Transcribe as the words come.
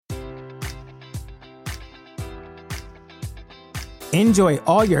Enjoy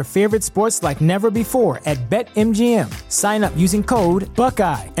all your favorite sports like never before at BetMGM. Sign up using code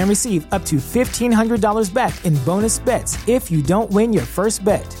Buckeye and receive up to $1,500 back in bonus bets if you don't win your first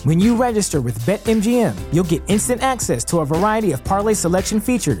bet. When you register with BetMGM, you'll get instant access to a variety of parlay selection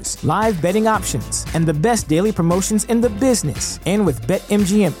features, live betting options, and the best daily promotions in the business. And with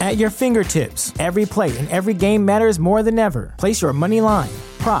BetMGM at your fingertips, every play and every game matters more than ever. Place your money line,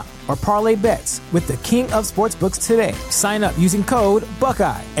 prop, or parlay bets with the king of sportsbooks today. Sign up using code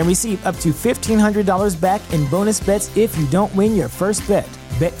Buckeye and receive up to $1,500 back in bonus bets if you don't win your first bet.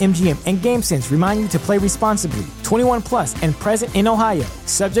 BetMGM and GameSense remind you to play responsibly. 21 plus and present in Ohio,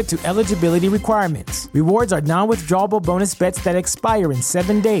 subject to eligibility requirements. Rewards are non-withdrawable bonus bets that expire in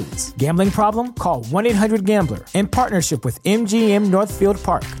 7 days. Gambling problem? Call 1-800-GAMBLER. In partnership with MGM Northfield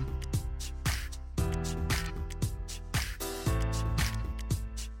Park.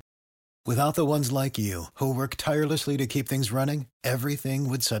 Without the ones like you, who work tirelessly to keep things running, everything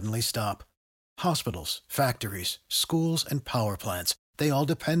would suddenly stop. Hospitals, factories, schools, and power plants, they all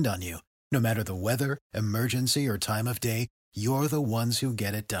depend on you. No matter the weather, emergency, or time of day, you're the ones who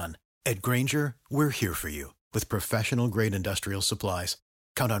get it done. At Grainger, we're here for you with professional-grade industrial supplies.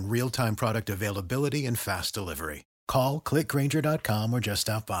 Count on real-time product availability and fast delivery. Call, click Grainger.com, or just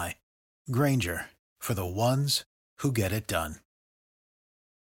stop by. Grainger, for the ones who get it done.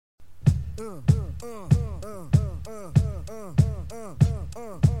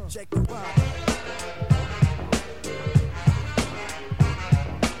 Check the vibe.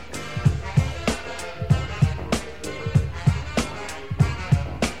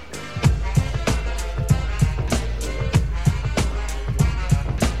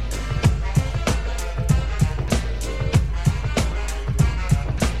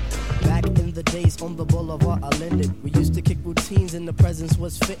 The days on the boulevard are lending. We used to kick routines and the presence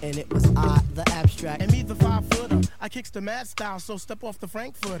was fitting. It was I, the abstract, and me, the 5-footer. I kicks the mad style, so step off the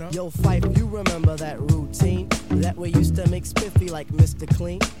Frankfurter. Yo, Fife, you remember that routine that we used to make spiffy like Mr.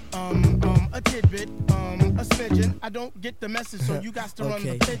 Clean? A tidbit, a smidgen. I don't get the message, so you got to run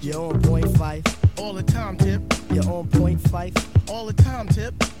the pigeon. You're on point, Fife. All the time, Tip. You're on point, Fife. All the time,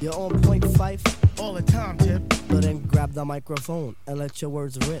 Tip. You're on point, Fife. All the time, Tip. But then grab the microphone and let your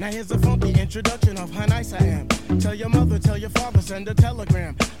words rip. Now here's a funky introduction of how nice I am. Tell your mother, tell your father, send a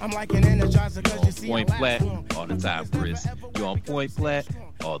telegram. I'm like an energizer cause you see point flat all the time, Chris. You're on point flat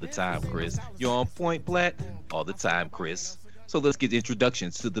all the time, Chris. You're on point flat all the time, Chris. So let's get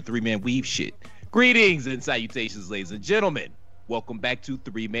introductions to the three-man weave shit. Greetings and salutations, ladies and gentlemen. Welcome back to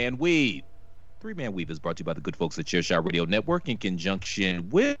Three-Man Weave. Three-Man Weave is brought to you by the good folks at Chairshot Radio Network in conjunction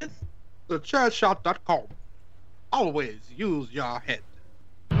with thechairshot.com. Always use your head.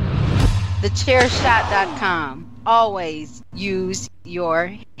 Thechairshot.com. Always use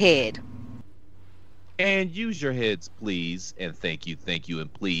your head. And use your heads, please. And thank you,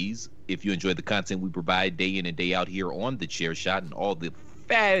 and please. If you enjoy the content we provide day in and day out here on The Chair Shot and all the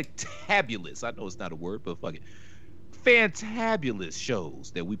fantabulous, I know it's not a word, but fuck it, fantabulous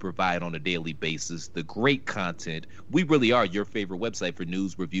shows that we provide on a daily basis, the great content, we really are your favorite website for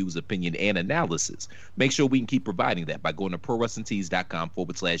news, reviews, opinion, and analysis. Make sure we can keep providing that by going to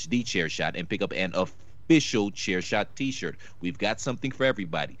ProWrestlingTees.com/TheChairShot and pick up an official Chairshot t-shirt. We've got something for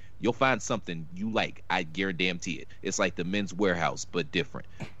everybody. You'll find something you like. I guarantee it. It's like the Men's Warehouse, but different.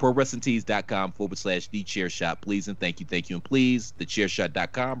 ProWrestlingTees.com/TheChairShot. Please and thank you, and please.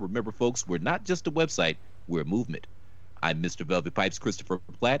 TheChairShot.com. Remember, folks, we're not just a website. We're a movement. I'm Mr. Velvet Pipes, Christopher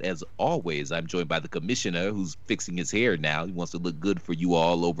Platt. As always, I'm joined by the commissioner who's fixing his hair now. He wants to look good for you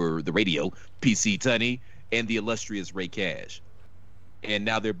all over the radio, PC Tunney, and the illustrious Ray Cash. And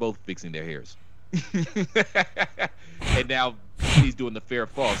now they're both fixing their hairs. And now he's doing the Fair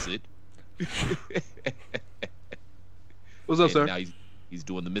Fawcett. What's up, sir? Now he's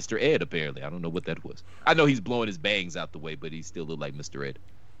doing the Mr. Ed, apparently. I don't know what that was. I know he's blowing his bangs out the way, but he still look like Mr. Ed.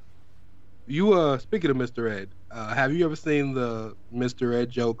 You, speaking of Mr. Ed, have you ever seen the Mr.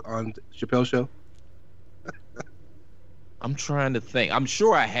 Ed joke on Chappelle's show? I'm trying to think. I'm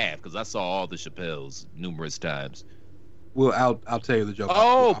sure I have, because I saw all the Chappelles numerous times. Well, I'll tell you the joke.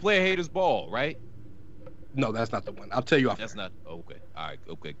 Oh, Player Haters Ball, right? No, that's not the one. I'll tell you off. That's not. Okay. All right.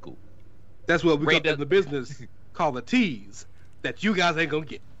 Okay, cool. That's what we got in the business called a tease that you guys ain't going to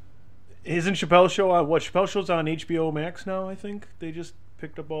get. Isn't Chappelle's show on, Chappelle's show's on HBO Max now, I think? They just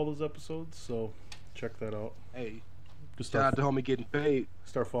picked up all those episodes, so check that out. Hey, shout out to homie getting paid.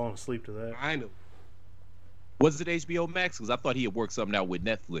 Start falling asleep to that. I know. Was it HBO Max? Because I thought he had worked something out with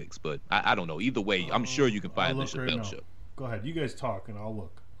Netflix, but I don't know. Either way, I'm sure you can find the Chappelle show. Go ahead. You guys talk, and I'll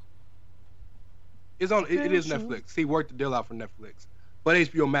look. It's on. It is Netflix. He worked the deal out for Netflix. But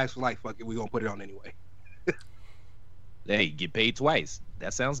HBO Max was like, fuck it, we're going to put it on anyway. Hey, get paid twice.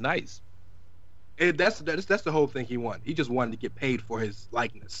 That sounds nice. That's the whole thing he wanted. He just wanted to get paid for his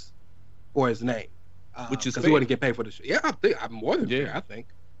likeness, for his name, Which is because fair. he wouldn't get paid for the show. Yeah, I think I'm more than fair. I think.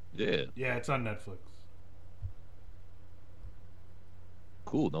 Yeah. Yeah, it's on Netflix.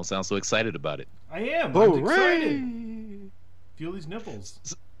 Cool. Don't sound so excited about it. I am. I'm Hooray! excited. Feel these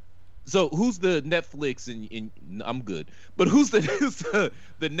nipples. So who's the Netflix in I'm good. But who's the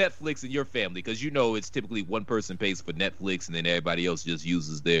Netflix in your family? Because you know it's typically one person pays for Netflix and then everybody else just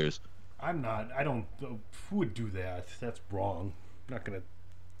uses theirs. I'm not. I don't. Who would do that? That's wrong. I'm not going to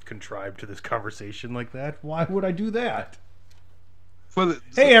contrive to this conversation like that. Why would I do that?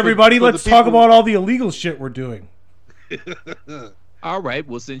 Hey, everybody, let's talk about all the illegal shit we're doing. All right.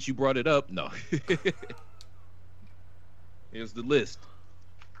 Well, since you brought it up, no. Here's the list.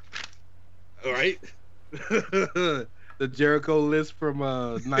 All right. The Jericho list from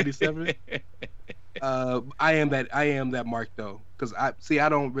 '97. I am that mark though, because I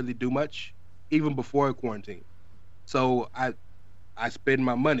don't really do much, even before quarantine. So I spend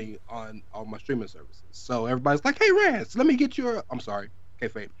my money on all my streaming services. So everybody's like, "Hey Rance, let me get your." I'm sorry,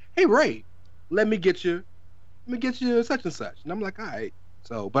 kayfabe. Hey Ray, let me get you such and such. And I'm like, all right.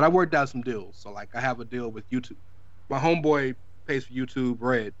 So, but I worked out some deals. So like, I have a deal with YouTube. My homeboy pays for YouTube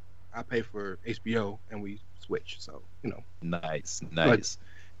Red. I pay for HBO, and we switch. So Nice.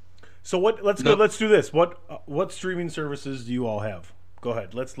 So what? Let's go. Let's do this. What streaming services do you all have? Go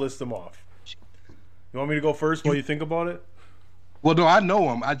ahead. Let's list them off. You want me to go first while you think about it? Well, no, I know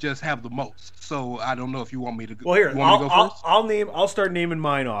them. I just have the most. So I don't know if you want me to go. Well, here, you want me to go first? I'll start naming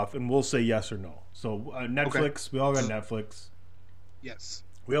mine off, and we'll say yes or no. So Netflix. Okay. We all got Netflix. Yes.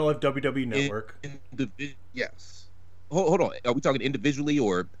 We all have WWE Network. Yes. Hold on. Are we talking individually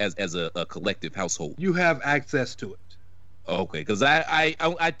or as a collective household? You have access to it. Okay, because I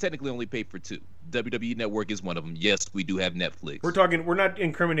technically only pay for two. WWE Network is one of them. Yes, we do have Netflix. We're not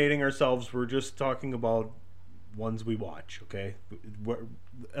incriminating ourselves. We're just talking about ones we watch, okay?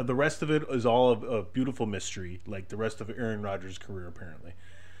 The rest of it is all a beautiful mystery, like the rest of Aaron Rodgers' career, apparently.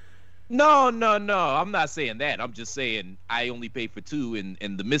 No. I'm not saying that. I'm just saying I only pay for two,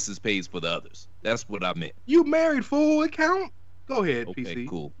 and the missus pays for the others. That's what I meant. You married, fool. Account? Go ahead, okay, PC.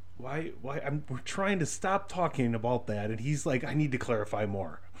 Cool. Why? We're trying to stop talking about that, and he's like, I need to clarify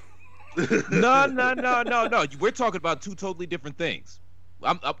more. No. We're talking about two totally different things.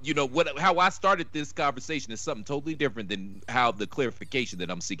 How I started this conversation is something totally different than how the clarification that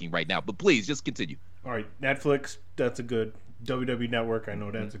I'm seeking right now. But please, just continue. All right, Netflix, that's a good. WWE Network, I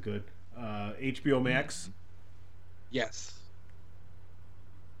know that's a good. HBO Max. Yes.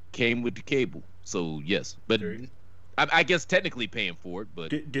 Came with the cable, so yes. But I guess technically paying for it,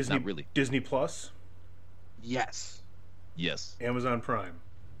 but Disney, not really. Disney Plus. Yes. Yes. Amazon Prime.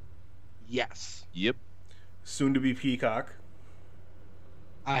 Yes. Yep. Soon to be Peacock.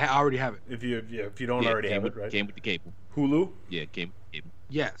 I already have it. If you don't already have it, right? Came with the cable. Hulu. Yeah, came with the cable.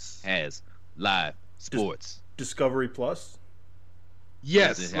 Yes. Has live sports. Discovery Plus.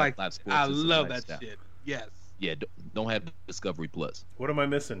 Yes, like I love that shit. Yes. Yeah, don't have Discovery Plus. What am I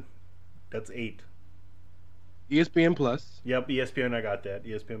missing? That's 8. ESPN Plus. Yep, ESPN. I got that.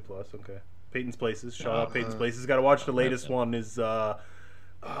 ESPN Plus. Okay. Peyton's Places. Shout out Peyton's Places. Got to watch the latest one. Is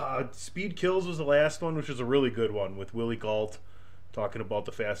Speed Kills was the last one, which is a really good one with Willie Gault talking about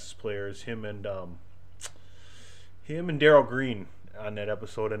the fastest players. Him and Darryl Green on that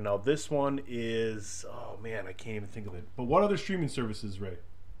episode. And now this one is, oh man, I can't even think of it. But what other streaming services, Ray?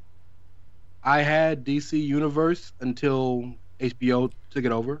 I had DC Universe until HBO took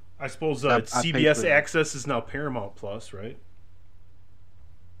it over. I suppose CBS Access is now Paramount Plus, right?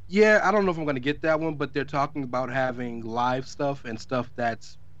 Yeah, I don't know if I'm going to get that one, but they're talking about having live stuff and stuff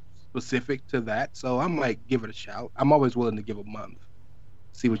that's specific to that. So I might give it a shout. I'm always willing to give a month.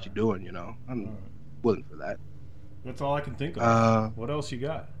 See what you're doing, I'm willing for that. That's all I can think of. What else you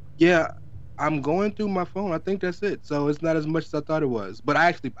got? Yeah, I'm going through my phone. I think that's it. So it's not as much as I thought it was. But I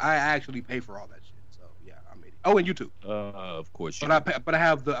actually pay for all that shit. So yeah, I made it. Oh, and YouTube. Of course. But I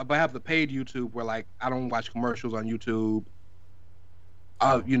have the paid YouTube where like I don't watch commercials on YouTube.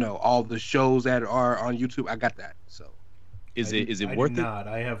 All the shows that are on YouTube, I got that. So is it worth it? Not.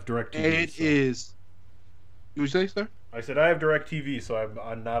 I have DirecTV. It is. You say, sir? I said I have DirecTV, so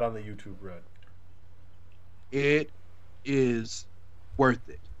I'm not on the YouTube Red. It is worth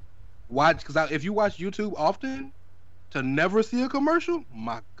it. Watch, because if you watch YouTube often, to never see a commercial,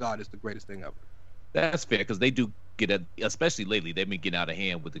 my God, it's the greatest thing ever. That's fair, because they do get, especially lately, they've been getting out of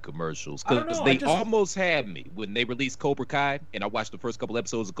hand with the commercials. Because they almost had me when they released Cobra Kai, and I watched the first couple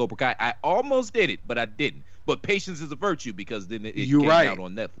episodes of Cobra Kai. I almost did it, but I didn't. But patience is a virtue, because then it came out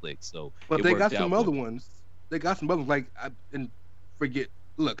on Netflix. So but they got some other ones. They got some others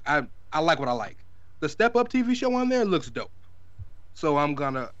Look, I like what I like. The Step Up TV show on there looks dope. So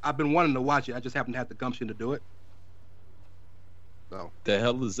I've been wanting to watch it. I just haven't had the gumption to do it. So The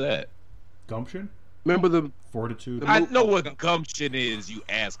hell is that? Gumption? remember the Fortitude? I know what gumption is, you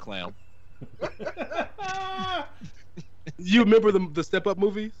ass clown. you remember the Step Up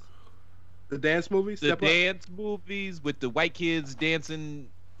movies? The dance movies? The Step Up? dance movies with the white kids dancing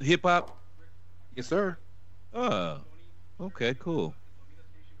hip hop? Yes, sir. Oh, okay, cool.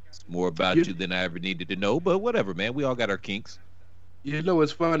 It's more about you than I ever needed to know, but whatever, man. We all got our kinks. You know,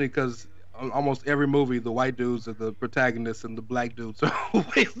 it's funny because almost every movie, the white dudes are the protagonists and the black dudes are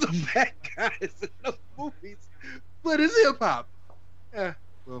always the bad guys in those movies. But it's hip hop. Yeah,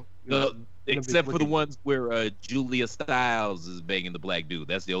 well, except for the ones where Julia Stiles is banging the black dude.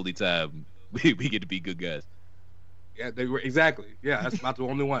 That's the only time we get to be good guys. Yeah, they were exactly. Yeah, that's about the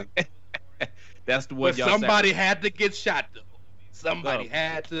only one. That's the one. But somebody had to get shot, though. Somebody Oh.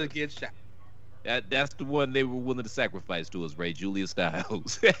 had to get shot. That's the one they were willing to sacrifice to us, Ray. Julia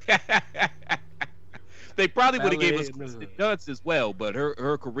Stiles. They probably would have gave us Kristen Dunst as well, but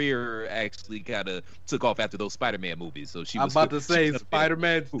her career actually kind of took off after those Spider-Man movies. So she I'm was. about to say she was up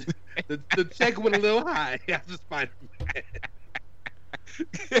Spider-Man. the check went a little high after Spider-Man.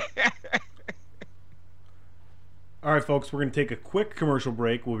 All right, folks, we're going to take a quick commercial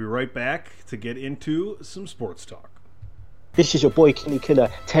break. We'll be right back to get into some sports talk. This is your boy Kenny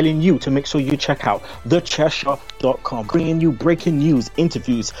Killer telling you to make sure you check out thechairshot.com, bringing you breaking news,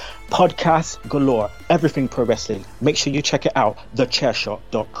 interviews, podcasts galore, everything pro wrestling. Make sure you check it out,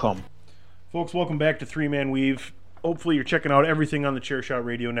 thechairshot.com. Folks, welcome back to Three Man Weave. Hopefully you're checking out everything on the Chairshot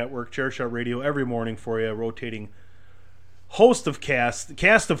Radio Network. Chairshot Radio every morning for you, rotating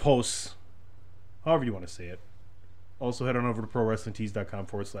cast of hosts, however you want to say it. Also head on over to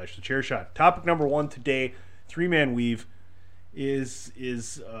prowrestlingtees.com/thechairshot. Topic number 1 today, Three Man Weave, is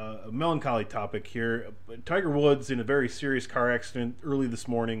a melancholy topic here. Tiger Woods in a very serious car accident early this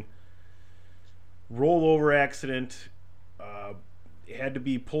morning. Rollover accident. Had to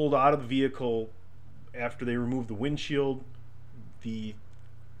be pulled out of the vehicle after they removed the windshield. The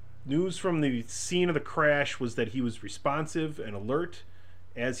news from the scene of the crash was that he was responsive and alert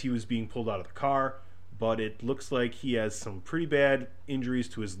as he was being pulled out of the car, but it looks like he has some pretty bad injuries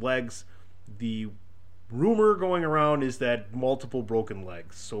to his legs. The rumor going around is that multiple broken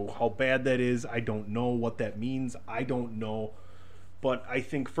legs. So how bad that is, I don't know. What that means, I don't know. But I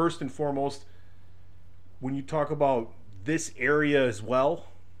think first and foremost, when you talk about this area as well,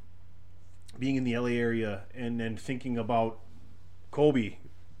 being in the LA area, and then thinking about Kobe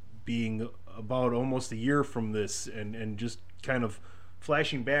being about almost a year from this, and just kind of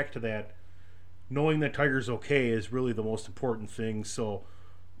flashing back to that, knowing that Tiger's okay is really the most important thing. So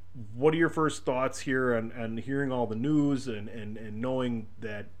what are your first thoughts here on hearing all the news and knowing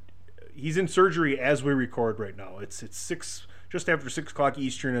that he's in surgery as we record right now? It's just after 6 o'clock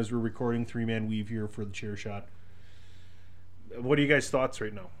Eastern as we're recording Three Man Weave here for the Chair Shot. What are you guys' thoughts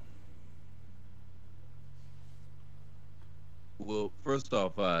right now? Well, first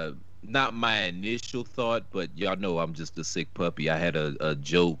off, not my initial thought, but y'all know I'm just a sick puppy. I had a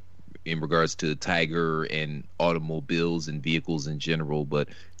joke in regards to Tiger and automobiles and vehicles in general, but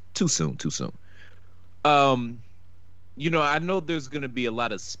too soon. I know there's going to be a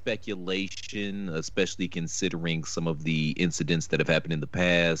lot of speculation, especially considering some of the incidents that have happened in the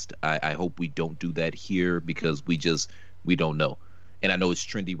past. I hope we don't do that here because we don't know. And I know it's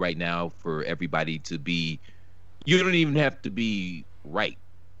trendy right now for everybody to be, you don't even have to be right.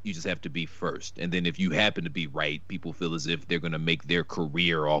 You just have to be first. And then if you happen to be right, people feel as if they're going to make their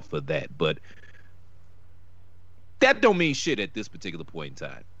career off of that. But that don't mean shit at this particular point in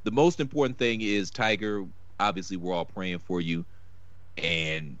time. The most important thing is Tiger. Obviously, we're all praying for you.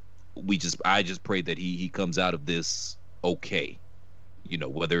 And I just pray that he comes out of this okay.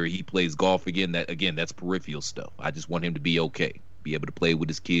 Whether he plays golf again, that's peripheral stuff. I just want him to be okay. Be able to play with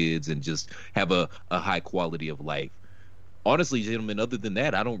his kids and just have a high quality of life. Honestly, gentlemen, other than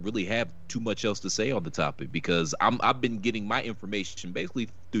that, I don't really have too much else to say on the topic because I've been getting my information basically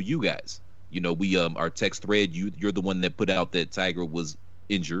through you guys. We our text thread, you're the one that put out that Tiger was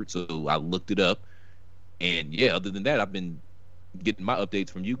injured, so I looked it up. And yeah, other than that, I've been getting my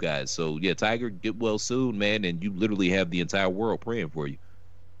updates from you guys. So yeah, Tiger, get well soon, man, and you literally have the entire world praying for you.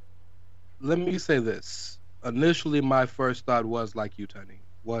 Let me say this. Initially, my first thought was like you, Tony,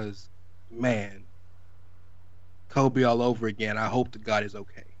 was, man, Kobe all over again. I hope to God is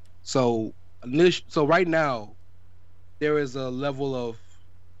okay. So right now, there is a level of,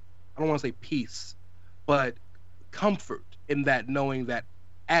 I don't want to say peace, but comfort in that, knowing that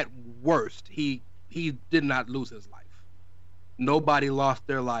at worst he he did not lose his life. Nobody lost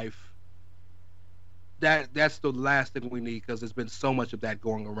their life. That's the last thing we need, because there's been so much of that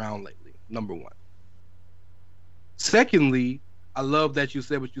going around lately. Number one. Secondly, I love that you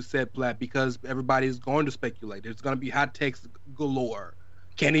said what you said, Platt, because everybody's going to speculate. There's going to be hot takes galore.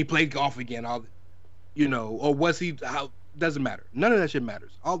 Can he play golf again? Or was he? Doesn't matter. None of that shit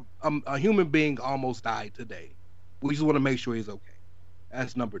matters. A human being almost died today. We just want to make sure he's okay.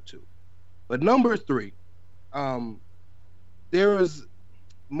 That's number two. But number three,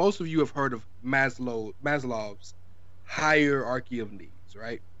 most of you have heard of Maslow's hierarchy of needs,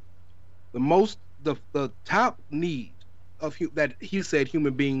 right? The top need that he said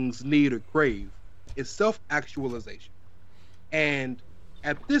human beings need or crave is self-actualization. And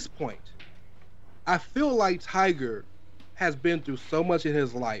at this point, I feel like Tiger has been through so much in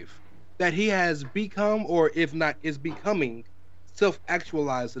his life that he has become, or if not is becoming,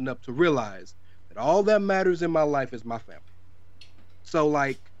 self-actualized enough to realize that all that matters in my life is my family. So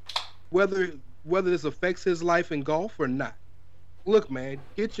like, whether this affects his life in golf or not, look, man,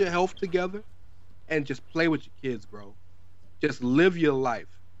 get your health together and just play with your kids, bro. Just live your life.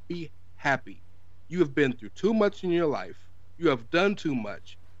 Be happy. You have been through too much in your life. You have done too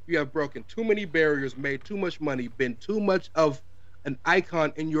much. You have broken too many barriers, made too much money, been too much of an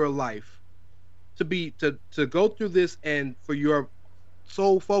icon in your life to go through this, and for your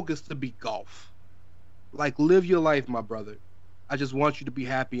sole focus to be golf. Like, live your life, my brother. I just want you to be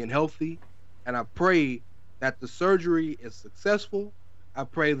happy and healthy, and I pray that the surgery is successful. I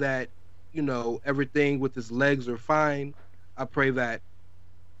pray that, everything with his legs are fine. I pray that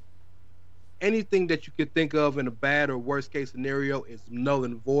anything that you could think of in a bad or worst case scenario is null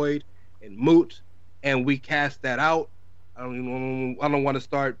and void and moot, and we cast that out. I don't want to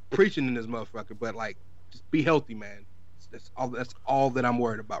start preaching in this motherfucker, but like, just be healthy, man. That's all that I'm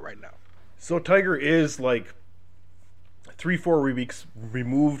worried about right now. So Tiger is like 3-4 weeks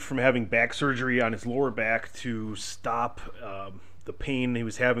removed from having back surgery on his lower back to stop the pain he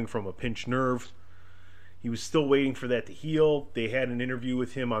was having from a pinched nerve. He was still waiting for that to heal. They had an interview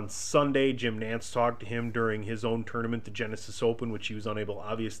with him on Sunday. Jim Nantz talked to him during his own tournament, the Genesis Open, which he was unable,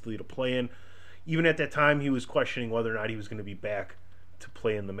 obviously, to play in. Even at that time, he was questioning whether or not he was going to be back to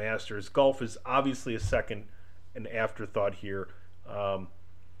play in the Masters. Golf is obviously an afterthought here.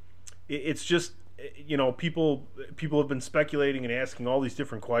 It's just, people have been speculating and asking all these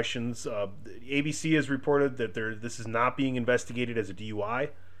different questions. ABC has reported that this is not being investigated as a DUI.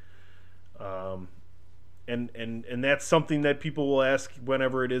 And that's something that people will ask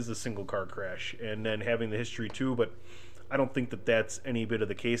whenever it is a single car crash, and then having the history too, but I don't think that that's any bit of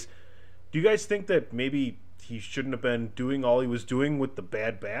the case. Do you guys think that maybe he shouldn't have been doing all he was doing with the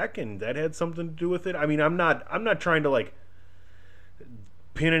bad back, and that had something to do with it? I mean, I'm not trying to like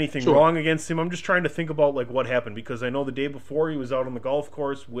pin anything wrong against him. I'm just trying to think about like what happened, because I know the day before he was out on the golf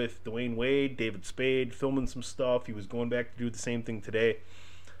course with Dwayne Wade, David Spade, filming some stuff. He was going back to do the same thing today.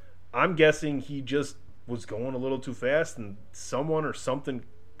 I'm guessing he just was going a little too fast, and someone or something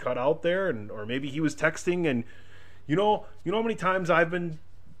cut out there, or maybe he was texting, and you know how many times I've been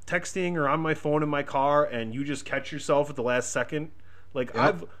texting or on my phone in my car and you just catch yourself at the last second. Like,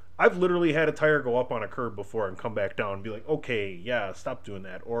 yep. I've literally had a tire go up on a curb before and come back down and be like, okay, yeah, stop doing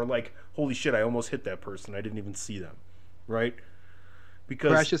that. Or like, holy shit, I almost hit that person, I didn't even see them, right?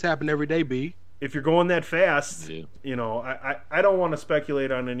 Because crashes happen every day, B. If you're going that fast, I don't want to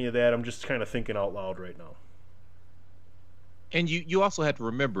speculate on any of that. I'm just kind of thinking out loud right now. And you also have to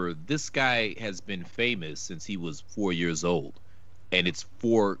remember, this guy has been famous since he was 4 years old, and it's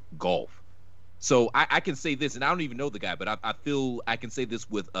for golf. So I can say this, and I don't even know the guy, but I feel I can say this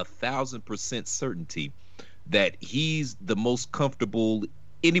with 1,000% certainty, that he's the most comfortable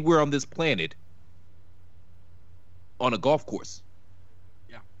anywhere on this planet on a golf course.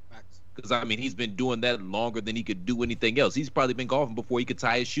 Because, I mean, he's been doing that longer than he could do anything else. He's probably been golfing before he could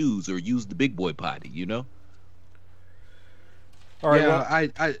tie his shoes or use the big boy potty, All right.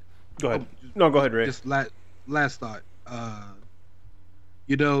 Yeah, well, go ahead. No, go ahead, Ray. Just last thought.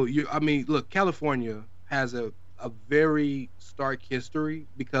 Look, California has a very stark history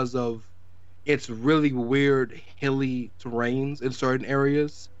because of its really weird hilly terrains in certain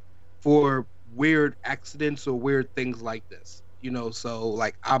areas for weird accidents or weird things like this. So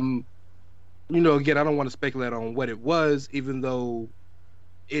like again, I don't want to speculate on what it was, even though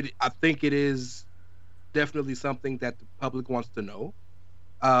I think it is definitely something that the public wants to know.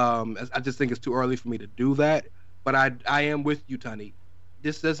 I just think it's too early for me to do that. But I am with you, Tony.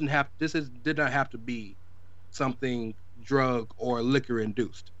 This did not have to be something drug or liquor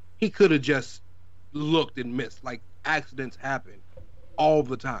induced. He could have just looked and missed. Like, accidents happen all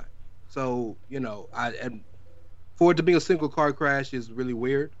the time. So, and for it to be a single car crash is really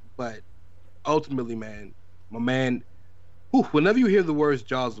weird, but ultimately, man, my man, whenever you hear the words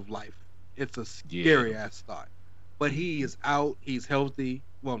jaws of life, it's a scary ass thought. But he is out, he's healthy.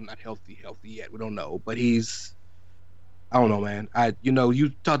 Well, not healthy yet, we don't know, but I don't know, man. You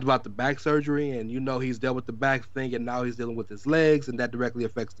talked about the back surgery, and he's dealt with the back thing, and now he's dealing with his legs, and that directly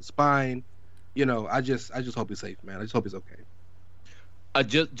affects the spine. I just hope he's safe, man. I just hope he's okay.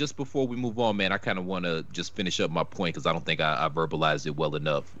 Just before we move on, man, I kind of want to just finish up my point because I don't think I verbalized it well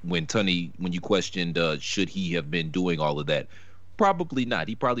enough. When you questioned should he have been doing all of that, probably not.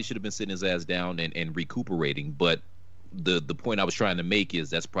 He probably should have been sitting his ass down and recuperating. But the point I was trying to make is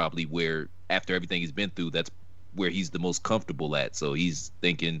that's probably where, after everything he's been through, that's where he's the most comfortable at. So he's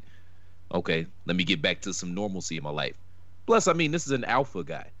thinking, okay, let me get back to some normalcy in my life. Plus, I mean, this is an alpha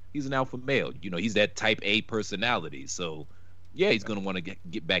guy. He's an alpha male. He's that type A personality. So yeah, he's going to want to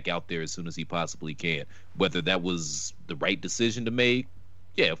get back out there as soon as he possibly can. Whether that was the right decision to make,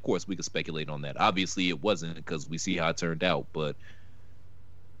 yeah, of course, we could speculate on that. Obviously, it wasn't because we see how it turned out. But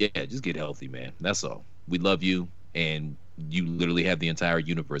yeah, just get healthy, man. That's all. We love you, and you literally have the entire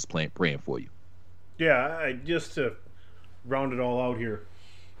universe praying for you. Yeah, just to round it all out here,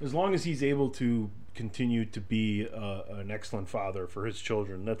 as long as he's able to continue to be an excellent father for his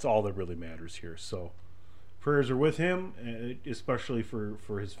children, that's all that really matters here. So prayers are with him, especially for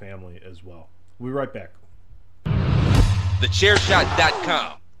his family as well. We'll be right back.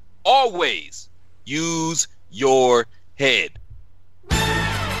 TheChairShot.com. Always use your head.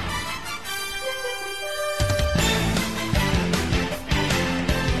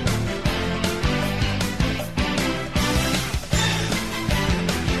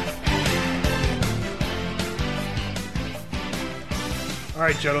 All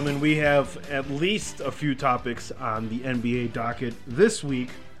right, gentlemen, we have at least a few topics on the NBA docket this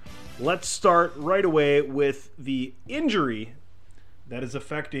week. Let's start right away with the injury that is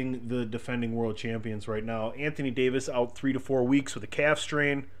affecting the defending world champions right now. Anthony Davis out 3 to 4 weeks with a calf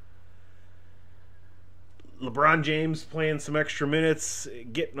strain. LeBron James playing some extra minutes,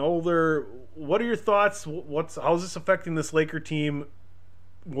 getting older. What are your thoughts? How's this affecting this Laker team?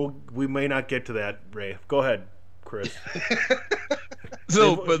 We may not get to that, Ray. Go ahead, Chris.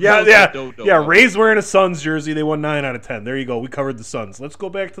 Ray's wearing a Suns jersey. They won 9 out of 10. There you go. We covered the Suns. Let's go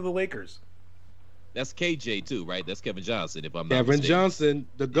back to the Lakers. That's KJ too, right? That's Kevin Johnson, if I'm not Kevin mistaken. Johnson,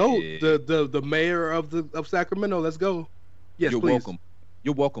 the GOAT, the mayor of Sacramento. Let's go. Yes, You're please. welcome.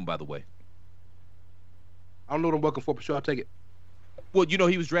 You're welcome, by the way. I don't know what I'm welcome for, but sure, I'll take it. Well,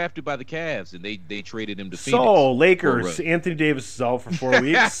 he was drafted by the Cavs, and they traded him to Phoenix. So, Lakers, Anthony Davis is out for 4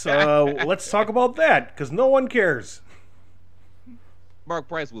 weeks. Let's talk about that, because no one cares. Mark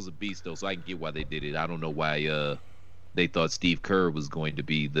Price was a beast, though, so I can get why they did it. I don't know why they thought Steve Kerr was going to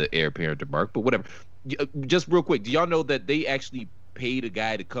be the heir apparent to Mark, but whatever. Just real quick, do y'all know that they actually paid a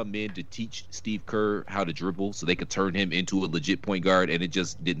guy to come in to teach Steve Kerr how to dribble so they could turn him into a legit point guard, and it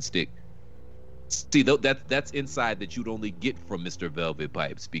just didn't stick? See, that's inside that you'd only get from Mr. Velvet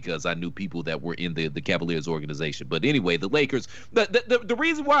Pipes, because I knew people that were in the Cavaliers organization. But anyway, the Lakers, the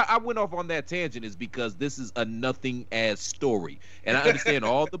reason why I went off on that tangent is because this is a nothing-ass story. And I understand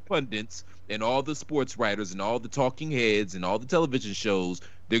all the pundits and all the sports writers and all the talking heads and all the television shows,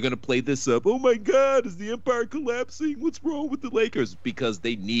 they're going to play this up. Oh, my God, is the empire collapsing? What's wrong with the Lakers? Because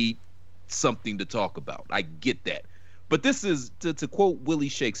they need something to talk about. I get that. But this is, to quote Willie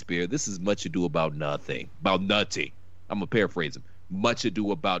Shakespeare, this is much ado about nothing. About nothing. I'm going to paraphrase him. Much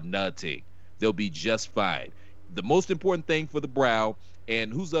ado about nothing. They'll be just fine. The most important thing for the Brow,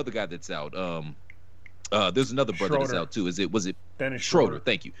 and who's the other guy that's out? There's another brother that's out too. Was it Dennis Schroeder?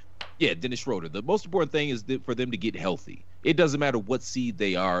 Thank you. Yeah, Dennis Schroeder. The most important thing is for them to get healthy. It doesn't matter what seed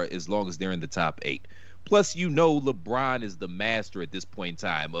they are as long as they're in the top 8. Plus, LeBron is the master at this point in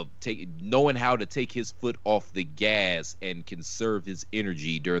time of knowing how to take his foot off the gas and conserve his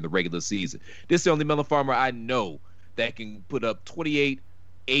energy during the regular season. This is the only Melon Farmer I know that can put up 28,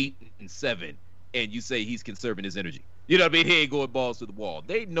 8, and 7, and you say he's conserving his energy. You know what I mean? He ain't going balls to the wall.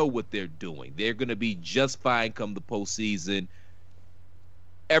 They know what they're doing. They're going to be just fine come the postseason.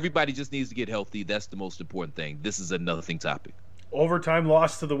 Everybody just needs to get healthy. That's the most important thing. This is a nothing topic. Overtime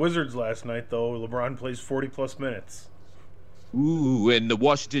loss to the Wizards last night, though. LeBron plays 40-plus minutes. Ooh, and the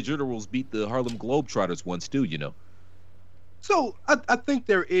Washington Generals beat the Harlem Globetrotters once, too, So, I think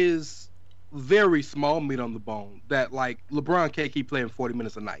there is very small meat on the bone that, LeBron can't keep playing 40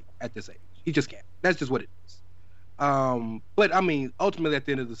 minutes a night at this age. He just can't. That's just what it is. But, ultimately, at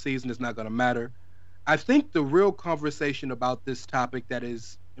the end of the season, it's not going to matter. I think the real conversation about this topic that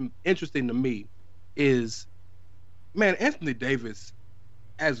is interesting to me is, man, Anthony Davis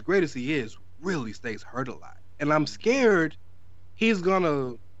as great as he is, really stays hurt a lot. And I'm scared he's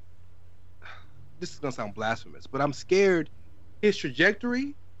gonna, this is gonna sound blasphemous, but I'm scared his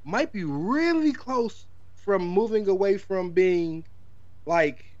trajectory might be really close from moving away from being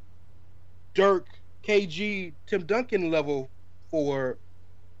like Dirk, KG, Tim Duncan level to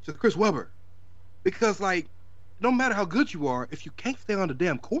Chris Webber. Because, like, no matter how good you are, if you can't stay on the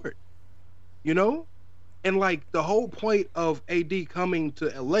damn court, you know? And, like, the whole point of AD coming to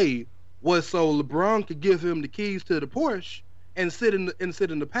LA was so LeBron could give him the keys to the Porsche and sit in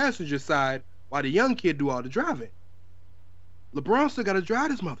the passenger side while the young kid do all the driving. LeBron still got to drive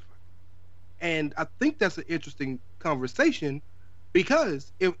this motherfucker. And I think that's an interesting conversation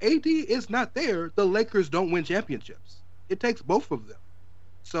because if AD is not there, the Lakers don't win championships. It takes both of them.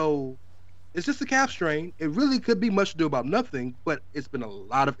 So it's just a calf strain. It really could be much ado about nothing, but it's been a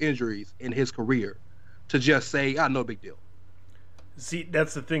lot of injuries in his career to just say, no big deal. See,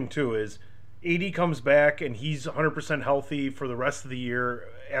 that's the thing, too, is AD comes back and he's 100% healthy for the rest of the year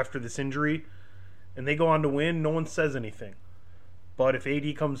after this injury, and they go on to win, no one says anything. But if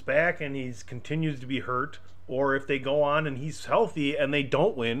AD comes back and he continues to be hurt, or if they go on and he's healthy and they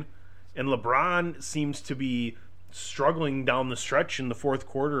don't win, and LeBron seems to be struggling down the stretch in the fourth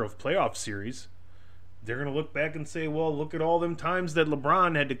quarter of playoff series, they're going to look back and say, well, look at all them times that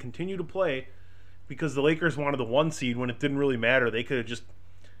LeBron had to continue to play because the Lakers wanted the 1 seed when it didn't really matter. They could have just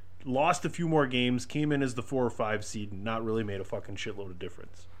lost a few more games, came in as the 4 or 5 seed, and not really made a fucking shitload of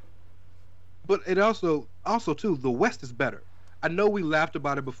difference. But it also too, the West is better. I know we laughed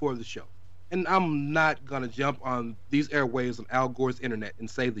about it before the show, and I'm not going to jump on these airwaves on Al Gore's internet and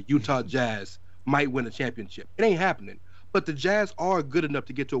say the Utah Jazz might win a championship. It ain't happening. But the Jazz are good enough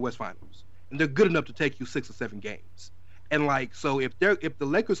to get to a West Finals, and they're good enough to take you 6 or 7 games. And like, so if the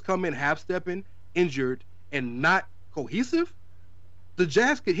Lakers come in half-stepping, injured, and not cohesive, the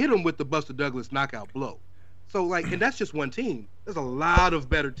Jazz could hit them with the Buster Douglas knockout blow. So like, and that's just one team. There's a lot of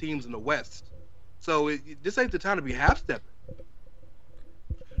better teams in the West. So this ain't the time to be half-stepping.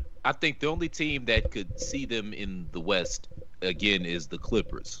 I think the only team that could see them in the West again is the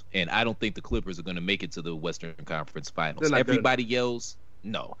Clippers, and I don't think the Clippers are going to make it to the Western Conference Finals. Everybody else,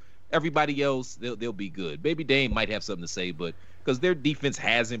 no. Everybody else, they'll be good. Baby Dame might have something to say, but because their defense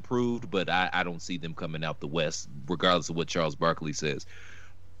has improved, but I don't see them coming out the West, regardless of what Charles Barkley says.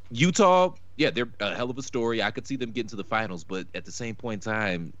 Utah, yeah, they're a hell of a story. I could see them getting to the finals, but at the same point in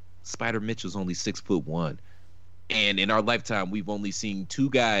time, Spider Mitchell's only 6'1". And in our lifetime, we've only seen 2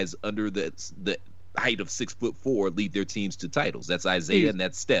 guys under the height of 6'4" lead their teams to titles. That's Isaiah and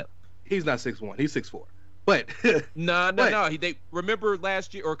that's Steph. He's not 6'1", he's 6'4". But no. They remember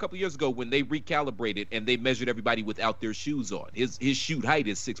last year or a couple years ago when they recalibrated and they measured everybody without their shoes on. His shoot height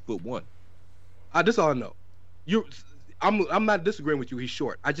is 6'1". That's all I know. I'm not disagreeing with you. He's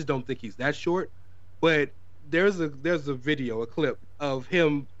short. I just don't think he's that short. But there's a video, a clip of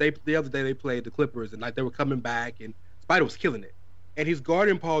him. The other day they played the Clippers and like they were coming back and Spider was killing it. And he's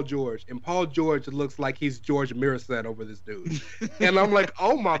guarding Paul George, and Paul George looks like he's George Mirasan over this dude. And I'm like,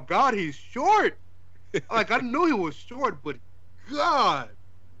 oh my God, he's short. Like, I knew he was short, but God.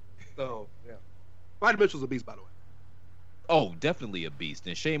 So, yeah. Spider Mitchell's a beast, by the way. Oh, definitely a beast.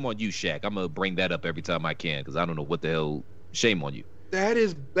 And shame on you, Shaq. I'm going to bring that up every time I can because I don't know what the hell. Shame on you.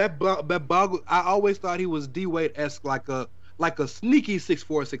 That boggle. I always thought he was D-Wade-esque, like a sneaky 6'4",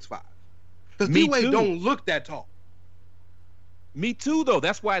 6'5". Because D-Wade don't look that tall. Me too, though.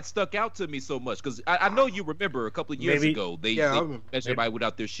 That's why it stuck out to me so much. Because I know you remember a couple of years ago, they measured everybody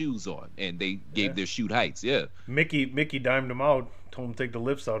without their shoes on, and they gave their shoot heights. Yeah. Mickey dimed him out, told him to take the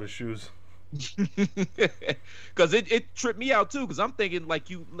lifts out of his shoes. Because it tripped me out too. Because I'm thinking like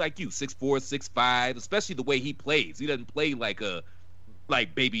you, 6'4", 6'5", especially the way he plays. He doesn't play like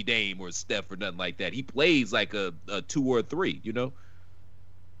Baby Dame or Steph or nothing like that. He plays like a 2 or a 3. You know.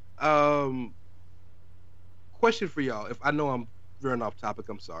 Question for y'all. If I know I'm veering off topic,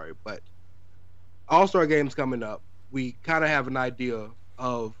 I'm sorry, but All-Star game's coming up. We kind of have an idea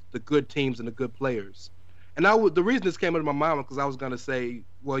of the good teams and the good players. And the reason this came into my mind was because I was going to say,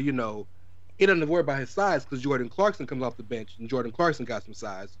 well, you know, he doesn't worry about his size because Jordan Clarkson comes off the bench, and Jordan Clarkson got some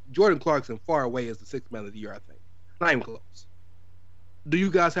size. Jordan Clarkson far away is the 6th man of the year, I think. Not even close. Do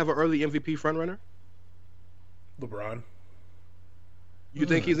you guys have an early MVP frontrunner? LeBron. You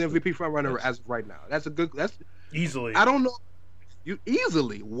think he's MVP frontrunner as of right now? That's easily. I don't know. You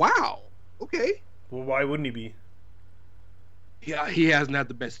easily. Wow. Okay. Well, why wouldn't he be? Yeah, he hasn't had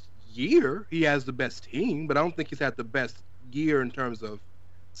the best year. He has the best team, but I don't think he's had the best year in terms of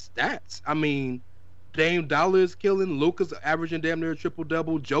stats. I mean, Dame Dollar is killing. Luka's averaging damn near a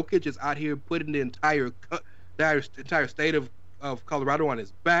triple-double. Jokic is out here putting the entire state of of Colorado on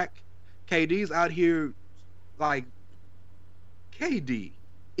his back. KD's out here like KD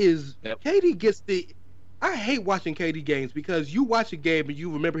gets the. I hate watching KD games because you watch a game and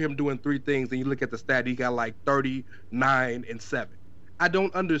you remember him doing three things, and you look at the stat, he got like 39 and 7. I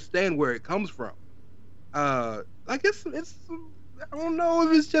don't understand where it comes from. Like it's I don't know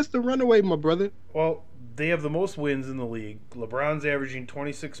if it's just a runaway, my brother. Well, they have the most wins in the league. LeBron's averaging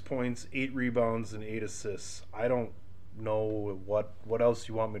 26 points, 8 rebounds, and 8 assists. I don't know what else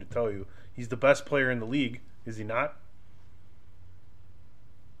you want me to tell you. He's the best player in the league, is he not?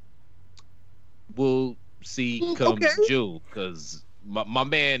 We'll see come June, because my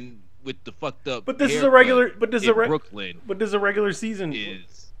man with the fucked up. But this is a regular. But this is a Brooklyn. But this is a regular season.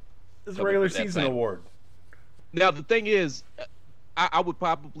 Is this is a regular season award? Now the thing is, I would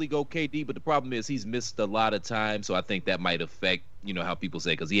probably go KD, but the problem is he's missed a lot of time, so I think that might affect how people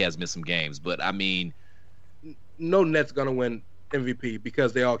say, because he has missed some games. But I mean, no Net's gonna win MVP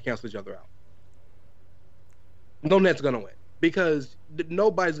because they all cancel each other out. No Net's gonna win because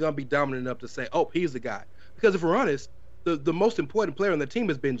nobody's gonna be dominant enough to say, "Oh, he's the guy." Because if we're honest, the most important player on the team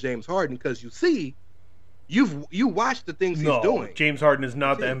has been James Harden. Because you watched the things he's doing. James Harden is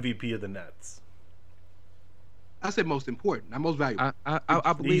not the MVP of the Nets. I said most important, not most valuable.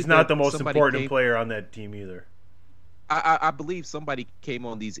 I believe he's not the most important player on that team either. I believe somebody came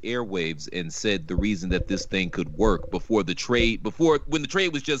on these airwaves and said the reason that this thing could work when the trade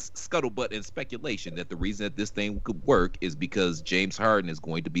was just scuttlebutt and speculation, that the reason that this thing could work is because James Harden is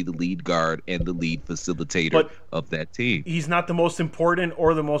going to be the lead guard and the lead facilitator of that team. He's not the most important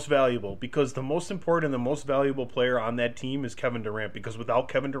or the most valuable, because the most important and the most valuable player on that team is Kevin Durant, because without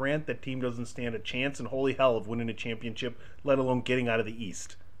Kevin Durant, that team doesn't stand a chance in holy hell of winning a championship, let alone getting out of the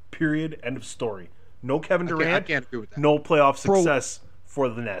East. Period. End of story. No Kevin Durant, I can't agree with that. No playoff success for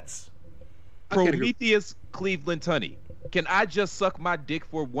the Nets. Prometheus Cleveland Tunney. Can I just suck my dick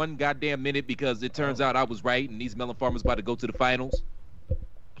for one goddamn minute because it turns out I was right and these melon farmers about to go to the finals?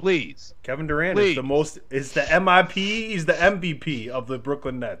 Please. Kevin Durant is the MIP, he's the MVP of the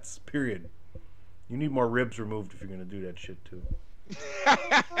Brooklyn Nets. Period. You need more ribs removed if you're going to do that shit too.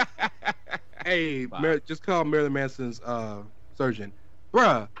 Hey, just call Marilyn Manson's surgeon.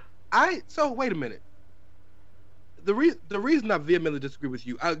 Bruh, wait a minute. The reason I vehemently disagree with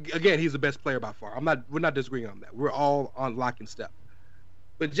you, again, he's the best player by far. We're not disagreeing on that. We're all on lock and step.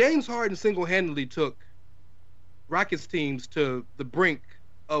 But James Harden single-handedly took Rockets teams to the brink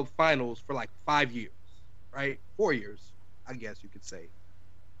of finals for like 5 years, right? 4 years, I guess you could say,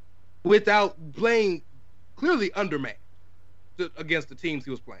 without playing clearly undermanned against the teams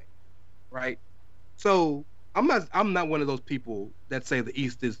he was playing, right? So I'm not one of those people that say the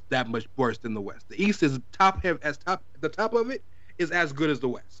East is that much worse than the West. The East is the top of it is as good as the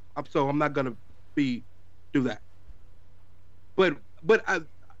West. So I'm not gonna do that. But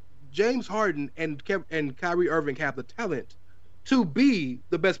James Harden and Kyrie Irving have the talent to be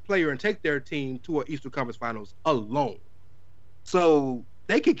the best player and take their team to an Eastern Conference Finals alone. So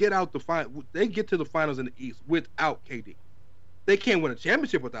they could get out they get to the finals in the East without KD. They can't win a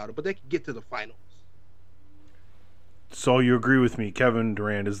championship without it, but they can get to the finals. So you agree with me, Kevin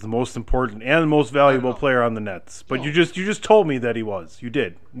Durant is the most important and the most valuable player on the Nets. But you just told me that he was. You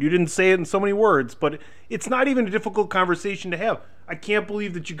did. You didn't say it in so many words, but it's not even a difficult conversation to have. I can't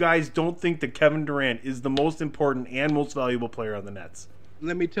believe that you guys don't think that Kevin Durant is the most important and most valuable player on the Nets.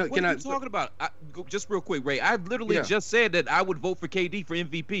 Let me tell you. What are you talking about? Just real quick, Ray. I literally just said that I would vote for KD for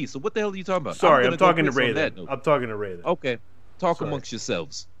MVP. So what the hell are you talking about? Sorry, I'm talking to Ray then. I'm talking to Ray then. Okay. Talk amongst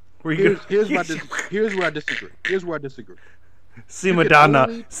yourselves. Here's where I disagree.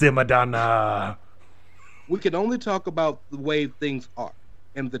 Simadonna. We can only talk about the way things are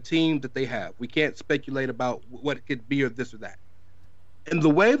and the team that they have. We can't speculate about what it could be or this or that. And the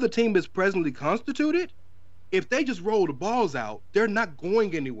way the team is presently constituted, if they just roll the balls out, they're not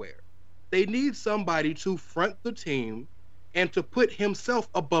going anywhere. They need somebody to front the team and to put himself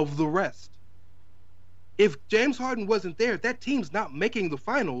above the rest. If James Harden wasn't there, that team's not making the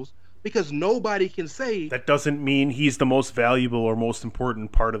finals because nobody can say... That doesn't mean he's the most valuable or most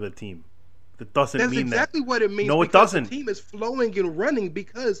important part of the team. That doesn't mean that. That's exactly what it means. No, it doesn't. The team is flowing and running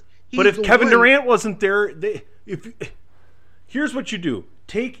because he's But if Kevin Durant wasn't there... Here's what you do.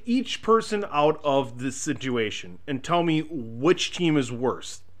 Take each person out of this situation and tell me which team is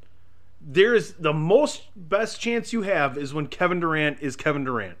worse. There's the most best chance you have is when Kevin Durant is Kevin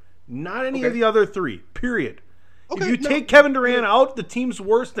Durant. Not any of the other three, period. If you take Kevin Durant out, the team's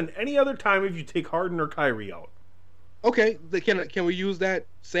worse than any other time if you take Harden or Kyrie out. Okay, can we use that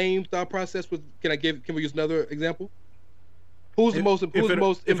same thought process with? Can we use another example? Who's the most important and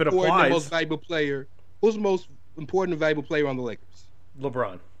most valuable player? Who's the most important and valuable player on the Lakers?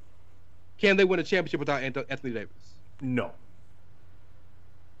 LeBron. Can they win a championship without Anthony Davis? No.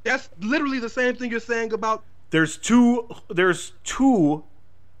 That's literally the same thing you're saying about. There's two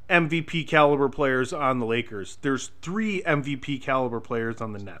MVP caliber players on the Lakers. There's 3 MVP caliber players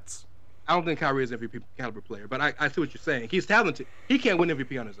on the Nets. I don't think Kyrie is an MVP caliber player, but I see what you're saying. He's talented. He can't win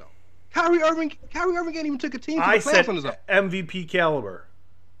MVP on his own. Kyrie Irving ain't even took a team to the playoffs on his own. MVP caliber.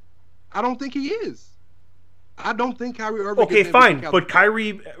 I don't think he is. I don't think Kyrie Irving. Okay, is fine, MVP but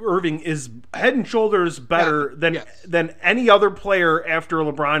Kyrie Irving is head and shoulders better than any other player after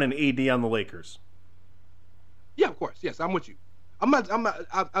LeBron and AD on the Lakers. Yeah, of course. Yes, I'm with you. I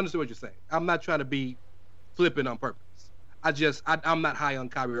understand what you're saying. I'm not trying to be flippant on purpose. I'm not high on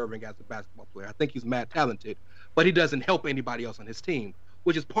Kyrie Irving as a basketball player. I think he's mad talented, but he doesn't help anybody else on his team,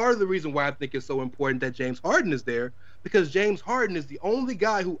 which is part of the reason why I think it's so important that James Harden is there, because James Harden is the only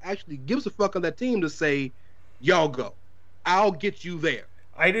guy who actually gives a fuck on that team to say, y'all go. I'll get you there.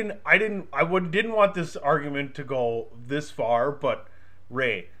 I didn't want this argument to go this far, but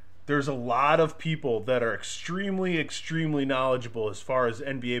Ray, there's a lot of people that are extremely, extremely knowledgeable as far as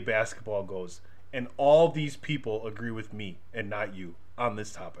NBA basketball goes. And all these people agree with me and not you on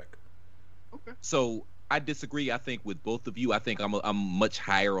this topic. Okay. So I disagree, I think, with both of you. I think I'm much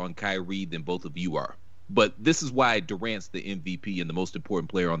higher on Kyrie than both of you are. But this is why Durant's the MVP and the most important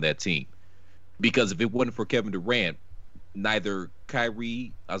player on that team. Because if it wasn't for Kevin Durant, neither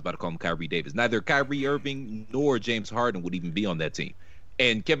Kyrie, I was about to call him Kyrie Davis, neither Kyrie Irving nor James Harden would even be on that team.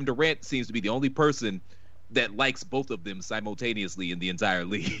 And Kevin Durant seems to be the only person that likes both of them simultaneously in the entire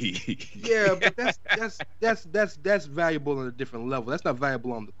league. Yeah, but that's valuable on a different level. That's not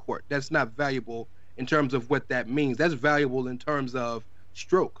valuable on the court. That's not valuable in terms of what that means. That's valuable in terms of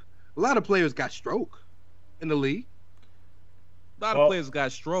stroke. A lot of players got stroke in the league. A lot of players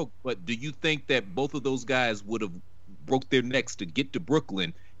got stroke, but do you think that both of those guys would have broke their necks to get to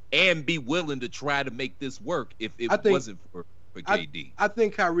Brooklyn and be willing to try to make this work if it wasn't for KD? I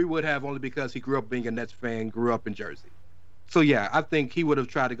think Kyrie would have, only because he grew up being a Nets fan, grew up in Jersey. So yeah, I think he would have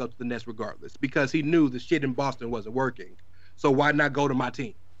tried to go to the Nets regardless, because he knew the shit in Boston wasn't working. So why not go to my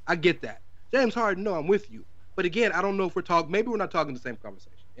team? I get that. James Harden, no, I'm with you. But again, I don't know if maybe we're not talking the same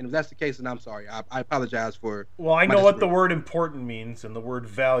conversation. And if that's the case, then I'm sorry. I apologize for. Well, I know what the word important means and the word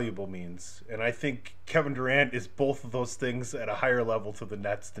valuable means. And I think Kevin Durant is both of those things at a higher level to the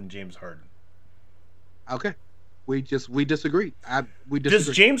Nets than James Harden. Okay. We disagree. We disagree. Does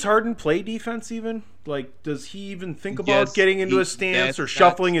James Harden play defense even? Like, does he even think about getting into a stance or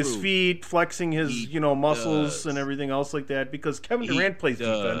shuffling his feet, flexing his muscles and everything else like that? Because Kevin Durant plays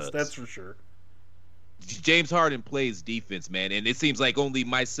defense, that's for sure. James Harden plays defense, man, and it seems like only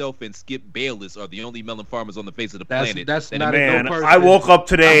myself and Skip Bayless are the only melon farmers on the face of the planet. That's not man. I woke up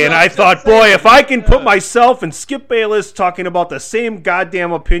today and I thought, boy, if I can put myself and Skip Bayless talking about the same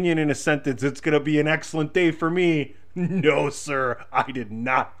goddamn opinion in a sentence, it's gonna be an excellent day for me. No, sir, I did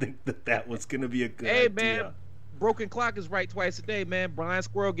not think that was gonna be a good idea. Hey, man, broken clock is right twice a day, man. Brian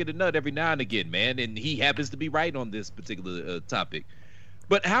Squirrel get a nut every now and again, man, and he happens to be right on this particular topic.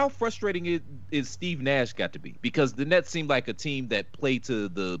 But how frustrating is Steve Nash got to be? Because the Nets seem like a team that play to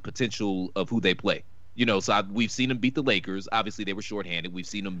the potential of who they play. You know, so we've seen them beat the Lakers. Obviously, they were shorthanded. We've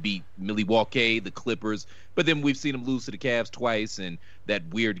seen them beat Milwaukee, the Clippers. But then we've seen them lose to the Cavs twice and that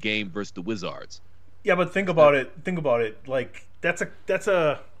weird game versus the Wizards. Yeah, but think about it. Like, that's an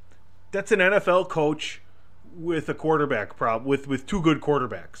NFL coach with a quarterback problem, with 2 good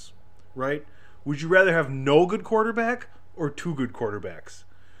quarterbacks, right? Would you rather have no good quarterback or 2 good quarterbacks?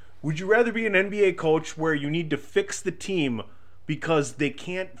 Would you rather be an NBA coach where you need to fix the team because they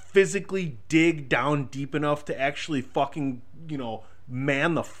can't physically dig down deep enough to actually fucking,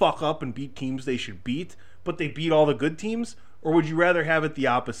 man the fuck up and beat teams they should beat, but they beat all the good teams? Or would you rather have it the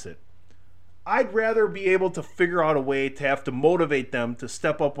opposite? I'd rather be able to figure out a way to have to motivate them to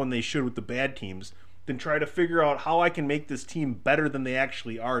step up when they should with the bad teams than try to figure out how I can make this team better than they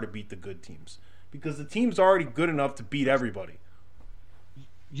actually are to beat the good teams. Because the team's already good enough to beat everybody.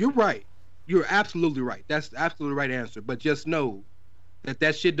 You're right. You're absolutely right. That's the absolutely right answer. But just know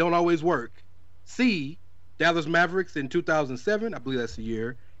that shit don't always work. See Dallas Mavericks in 2007, I believe that's the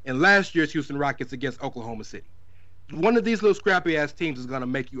year, and last year's Houston Rockets against Oklahoma City. One of these little scrappy-ass teams is going to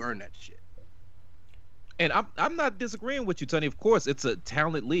make you earn that shit. And I'm not disagreeing with you, Tony. Of course, it's a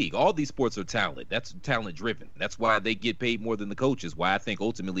talent league. All these sports are talent. That's talent-driven. That's why they get paid more than the coaches, why I think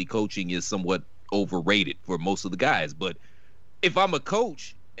ultimately coaching is somewhat overrated for most of the guys. But if I'm a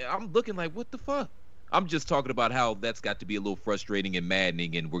coach, I'm looking like, what the fuck? I'm just talking about how that's got to be a little frustrating and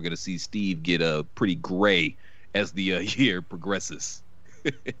maddening, and we're going to see Steve get pretty gray as the year progresses.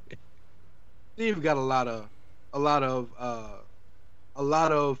 Steve got a lot of a lot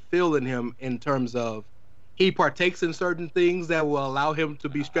of feel in him in terms of he partakes in certain things that will allow him to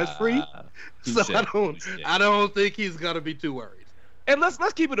be stress free. So I don't think he's gonna be too worried. And let's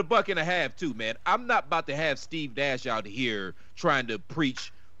keep it a buck and a half too, man. I'm not about to have Steve Nash out here trying to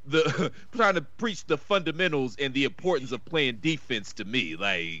preach the fundamentals and the importance of playing defense to me.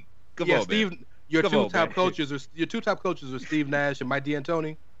 Like, come on, Steve, man. Your two top coaches are Steve Nash and Mike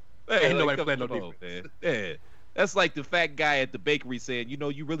D'Antoni. Ain't nobody playing no defense. Man. Yeah. That's like the fat guy at the bakery saying,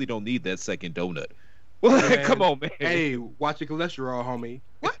 you really don't need that second donut. Well, come on, man. Hey, watch your cholesterol, homie.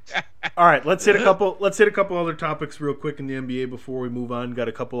 What? All right, let's hit a couple other topics real quick in the NBA before we move on. Got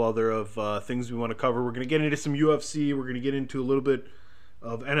a couple other of things we want to cover. We're going to get into some UFC. We're going to get into a little bit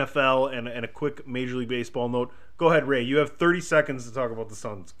of NFL and a quick Major League Baseball note. Go ahead, Ray. You have 30 seconds to talk about the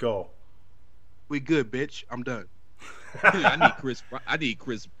Suns. Go. We good, bitch. I'm done. I need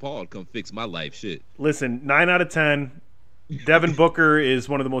Chris Paul to come fix my life. Shit. Listen, 9 out of 10. Devin Booker is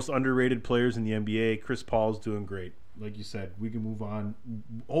one of the most underrated players in the NBA. Chris Paul's doing great. Like you said, we can move on.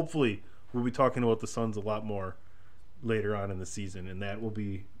 Hopefully, we'll be talking about the Suns a lot more later on in the season, and that will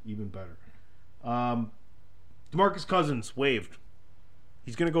be even better. DeMarcus Cousins waived.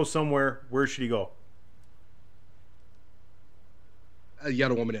 He's going to go somewhere. Where should he go? You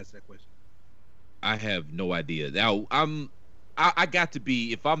don't want me to answer that question. I have no idea. Now, I got to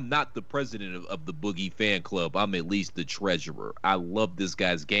be, if I'm not the president of the Boogie fan club, I'm at least the treasurer. I love this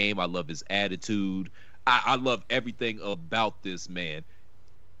guy's game. I love his attitude. I love everything about this man.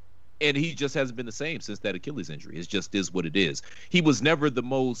 And he just hasn't been the same since that Achilles injury. It just is what it is. He was never the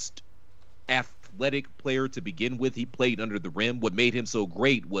most athletic player to begin with. He played under the rim. What made him so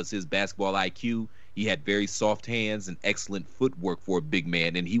great was his basketball IQ. He had very soft hands and excellent footwork for a big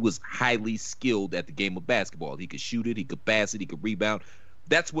man, and he was highly skilled at the game of basketball. He could shoot it, he could pass it, he could rebound.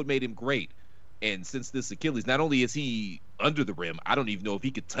 That's what made him great. And since this Achilles, not only is he under the rim, I don't even know if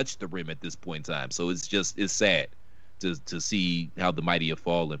he could touch the rim at this point in time. So it's sad to see how the mighty have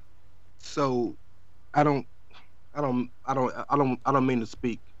fallen. So I don't mean to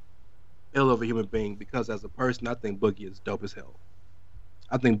speak ill of a human being, because as a person, I think Boogie is dope as hell.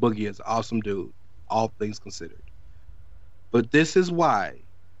 I think Boogie is an awesome dude, all things considered. But this is why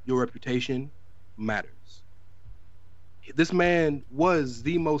your reputation matters. This man was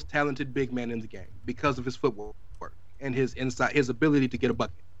the most talented big man in the game because of his footwork and his ability to get a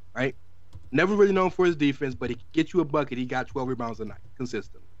bucket, right? Never really known for his defense, but he could get you a bucket. He got 12 rebounds a night,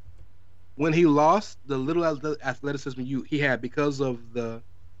 consistently. When he lost the little athleticism he had because of the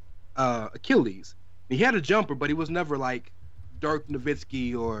Achilles, he had a jumper, but he was never like Dirk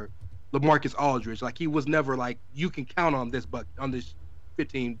Nowitzki or LaMarcus Aldridge. Like, he was never like, you can count on this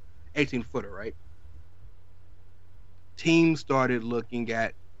 15, 18 footer, right? Teams started looking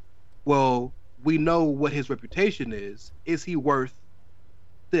at, well, we know what his reputation is. Is he worth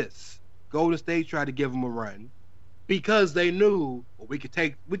this? Golden State tried to give him a run because they knew, well, we could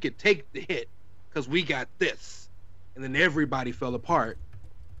take the hit because we got this. And then everybody fell apart.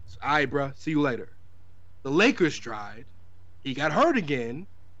 So, all right, bro, see you later. The Lakers tried. He got hurt again.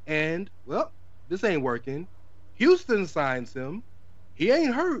 And, well, this ain't working. Houston signs him. He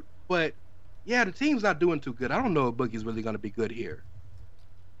ain't hurt, but, yeah, the team's not doing too good. I don't know if Boogie's really going to be good here.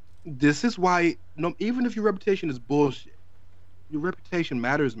 This is why, even if your reputation is bullshit, your reputation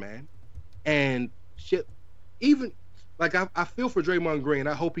matters, man. And shit, even, like, I feel for Draymond Green.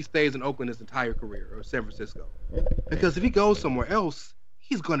 I hope he stays in Oakland his entire career, or San Francisco. Because if he goes somewhere else,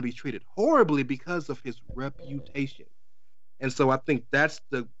 he's going to be treated horribly because of his reputation. And so I think that's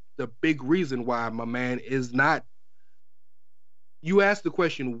the big reason why my man is not. You asked the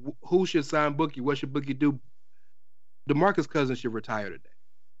question, who should sign Boogie? What should Boogie do? DeMarcus Cousins should retire today.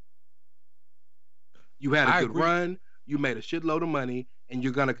 You had a good run. You made a shitload of money, and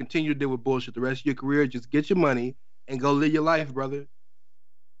you're going to continue to deal with bullshit the rest of your career. Just get your money and go live your life, brother.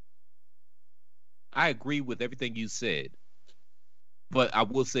 I agree with everything you said. But I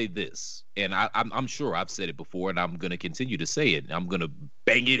will say this, and I'm sure I've said it before, and I'm going to continue to say it. I'm going to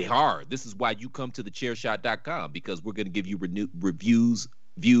bang it hard. This is why you come to thechairshot.com, because we're going to give you reviews,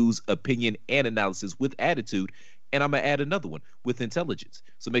 views, opinion, and analysis with attitude. And I'm going to add another one with intelligence.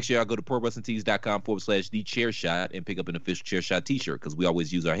 So make sure y'all go to prowrestlingtees.com/thechairshot and pick up an official Chairshot t-shirt, because we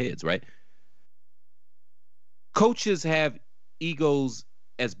always use our heads, right? Coaches have egos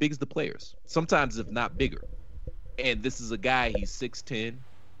as big as the players, sometimes if not bigger. And this is a guy, he's 6'10".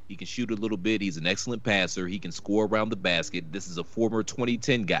 He can shoot a little bit. He's an excellent passer. He can score around the basket. This is a former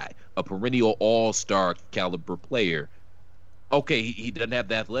 2010 guy, a perennial all-star caliber player. Okay, he doesn't have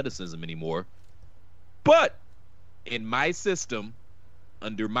the athleticism anymore. But in my system,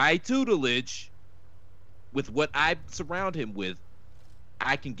 under my tutelage, with what I surround him with,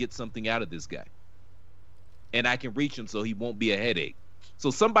 I can get something out of this guy. And I can reach him so he won't be a headache.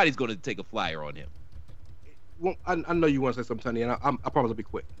 So somebody's going to take a flyer on him. Well, I know you want to say something, Tony, and I promise I'll be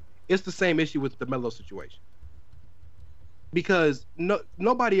quick. It's the same issue with the Melo situation. Because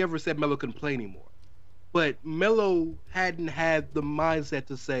nobody ever said Melo couldn't play anymore. But Melo hadn't had the mindset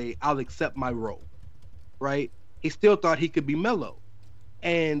to say, I'll accept my role, right? He still thought he could be Melo.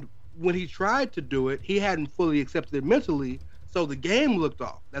 And when he tried to do it, he hadn't fully accepted it mentally, so the game looked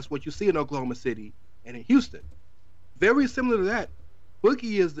off. That's what you see in Oklahoma City and in Houston. Very similar to that,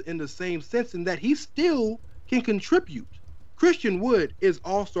 Boogie is in the same sense in that he still can contribute. Christian Wood is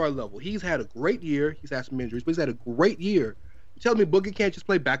all-star level. He's had a great year. He's had some injuries, but he's had a great year. You tell me Boogie can't just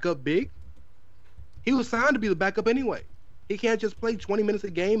play backup big? He was signed to be the backup anyway. He can't just play 20 minutes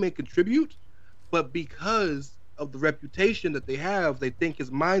a game and contribute. But because of the reputation that they have, they think his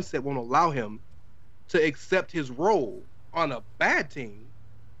mindset won't allow him to accept his role on a bad team.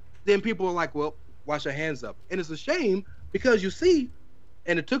 Then people are like, well, wash your hands up. And it's a shame because you see,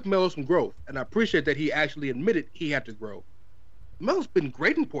 and it took Melo some growth, and I appreciate that he actually admitted he had to grow. Melo's been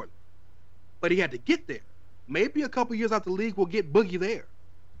great in Portland, but he had to get there. Maybe a couple years out the league will get Boogie there.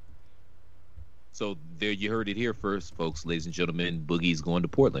 So there you heard it here first, folks, ladies and gentlemen. Boogie's going to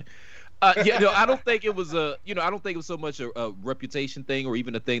Portland. I don't think it was I don't think it was so much a reputation thing or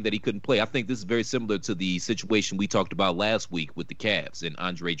even a thing that he couldn't play. I think this is very similar to the situation we talked about last week with the Cavs and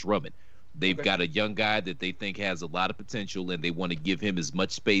Andre Drummond. They've got a young guy that they think has a lot of potential, and they want to give him as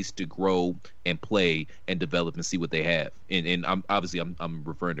much space to grow and play and develop and see what they have. And I'm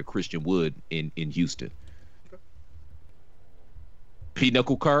referring to Christian Wood in Houston. Okay.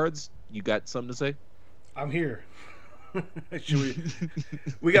 Pinochle Cards, you got something to say? I'm here.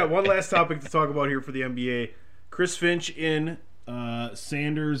 We got one last topic to talk about here for the NBA. Chris Finch in,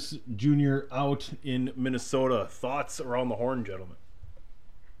 Sanders Jr. out in Minnesota. Thoughts around the horn, gentlemen?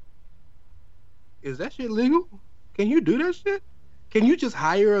 Is that shit legal? Can you do that shit? Can you just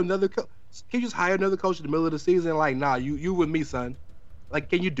hire another coach? Can you just hire another coach in the middle of the season? Like, nah, you with me, son. Like,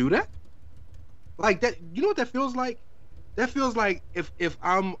 can you do that? Like that? You know what that feels like? That feels like if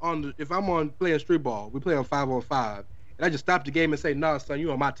I'm on playing street ball, we play on 5-on-5, and I just stop the game and say, nah, son,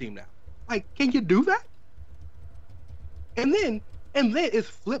 you on my team now. Like, can you do that? And then it's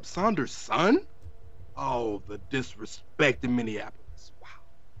Flip Saunders' son? Oh, the disrespect in Minneapolis.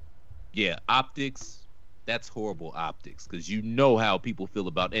 Yeah, optics, that's horrible optics because you know how people feel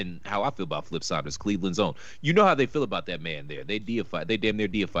about, and how I feel about Flip Saunders, Cleveland's own. You know how they feel about that man there. They damn near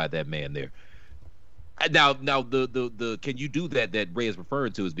deified that man there. Now the can you do that Ray is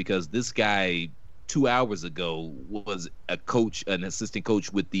referring to is because this guy 2 hours ago was an assistant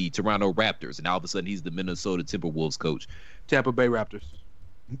coach with the Toronto Raptors, and all of a sudden he's the Minnesota Timberwolves coach. Tampa Bay Raptors.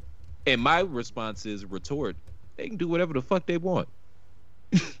 And my response is retort, they can do whatever the fuck they want.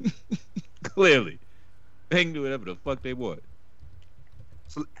 Clearly, they can do whatever the fuck they want.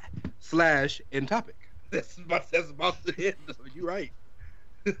 Slash in topic. That's about it. You're right.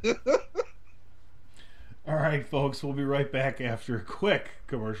 All right, folks, we'll be right back after a quick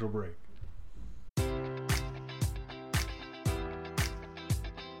commercial break.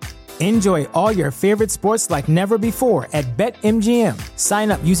 Enjoy all your favorite sports like never before at BetMGM.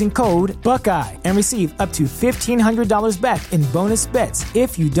 Sign up using code Buckeye and receive up to $1,500 back in bonus bets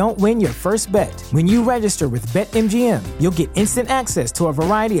if you don't win your first bet. When you register with BetMGM, you'll get instant access to a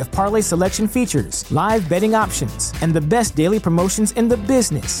variety of parlay selection features, live betting options, and the best daily promotions in the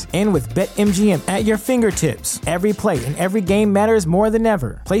business. And with BetMGM at your fingertips, every play and every game matters more than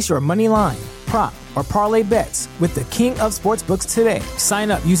ever. Place your money line, prop, or parlay bets with the king of sportsbooks today.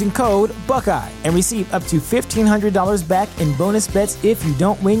 Sign up using code Buckeye and receive up to $1,500 back in bonus bets if you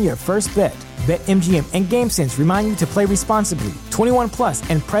don't win your first bet. BetMGM and GameSense remind you to play responsibly. 21 plus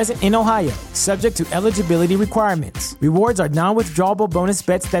and present in Ohio, subject to eligibility requirements. Rewards are non-withdrawable bonus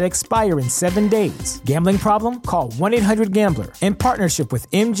bets that expire in 7 days. Gambling problem? Call 1-800-GAMBLER. In partnership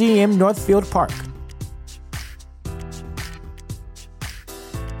with MGM Northfield Park.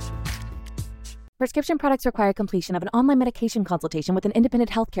 Prescription products require completion of an online medication consultation with an independent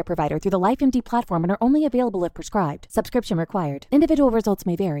healthcare provider through the LifeMD platform and are only available if prescribed. Subscription required. Individual results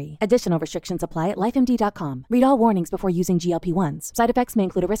may vary. Additional restrictions apply at lifemd.com. Read all warnings before using GLP-1s. Side effects may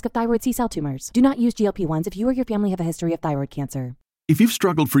include a risk of thyroid C-cell tumors. Do not use GLP-1s if you or your family have a history of thyroid cancer. If you've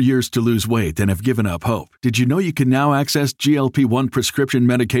struggled for years to lose weight and have given up hope, did you know you can now access GLP-1 prescription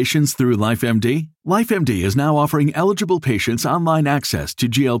medications through LifeMD? LifeMD is now offering eligible patients online access to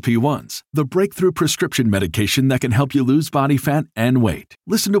GLP-1s, the breakthrough prescription medication that can help you lose body fat and weight.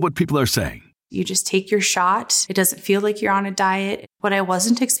 Listen to what people are saying. You just take your shot. It doesn't feel like you're on a diet. What I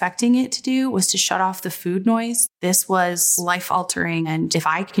wasn't expecting it to do was to shut off the food noise. This was life-altering, and if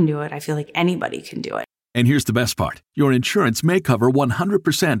I can do it, I feel like anybody can do it. And here's the best part. Your insurance may cover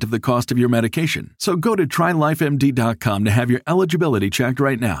 100% of the cost of your medication. So go to TryLifeMD.com to have your eligibility checked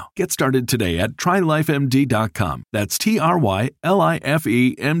right now. Get started today at TryLifeMD.com. That's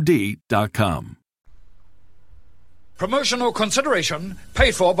TryLifeMD.com. Promotional consideration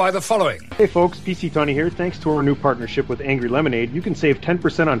paid for by the following. Hey folks, PC Tony here. Thanks to our new partnership with Angry Lemonade, you can save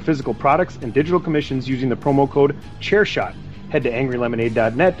 10% on physical products and digital commissions using the promo code ChairShot. Head to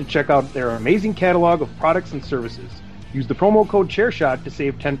angrylemonade.net to check out their amazing catalog of products and services. Use the promo code ChairShot to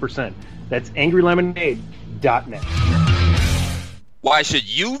save 10%. That's angrylemonade.net. Why should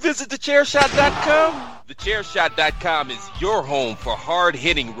you visit thechairshot.com? Thechairshot.com is your home for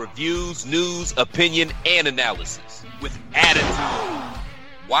hard-hitting reviews, news, opinion, and analysis with attitude.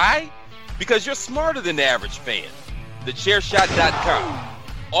 Why? Because you're smarter than the average fan. Thechairshot.com.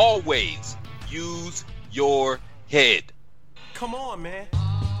 Always use your head. Come on, man.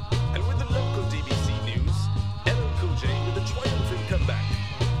 And with the local DBC news, LL Cool J with a triumphant comeback.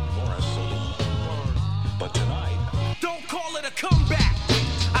 Morris Saloon. But tonight, don't call it a comeback.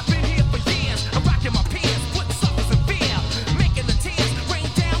 I've been here for years. I'm rocking my pants, putting suckers in fear, making the tears rain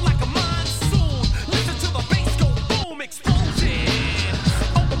down like a monsoon. Listen to the bass go boom, explosion.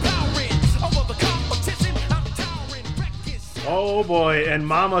 Overpowering over the competition. I'm towering, wrecking. Oh boy, and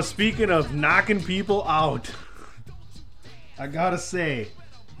Mama, speaking of knocking people out, I gotta say,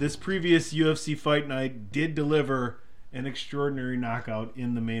 this previous UFC fight night did deliver an extraordinary knockout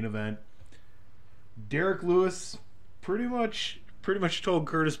in the main event. Derek Lewis pretty much told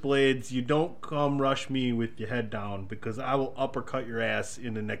Curtis Blades, you don't come rush me with your head down because I will uppercut your ass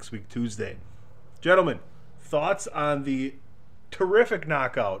into next week Tuesday. Gentlemen, thoughts on the terrific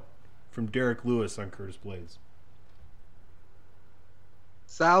knockout from Derek Lewis on Curtis Blades?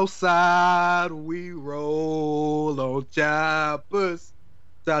 Southside, we roll on choppers.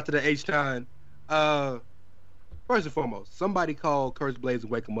 Shout out to the H-Time. First and foremost, somebody call Curtis Blades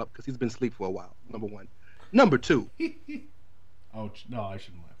and wake him up because he's been asleep for a while, number one. Number two. Oh, no, I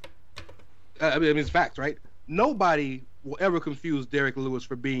shouldn't laugh. I mean, it's facts, right? Nobody will ever confuse Derek Lewis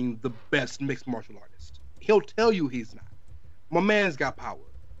for being the best mixed martial artist. He'll tell you he's not. My man's got power.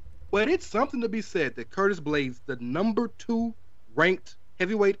 But it's something to be said that Curtis Blades, the number 2 ranked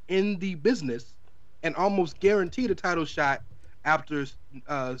heavyweight in the business, and almost guaranteed a title shot after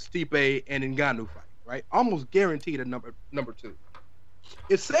Stipe and Ngannou fight, right? Almost guaranteed a number 2.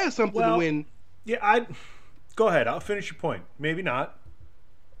 It says something to win. Yeah, go ahead. I'll finish your point. Maybe not.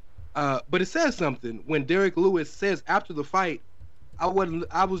 But it says something when Derek Lewis says after the fight, I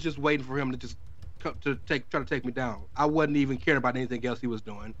was just waiting for him to just try to take me down. I wasn't even caring about anything else he was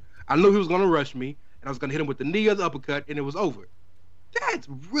doing. I knew he was going to rush me, and I was going to hit him with the knee or the uppercut, and it was over. That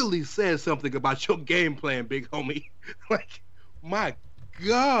really says something about your game plan, big homie. Like, my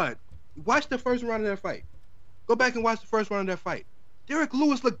God. Watch the first round of that fight. Go back and watch the first round of that fight. Derek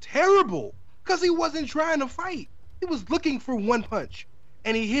Lewis looked terrible because he wasn't trying to fight. He was looking for one punch,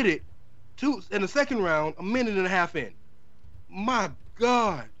 and he hit it in the second round, a minute and a half in. My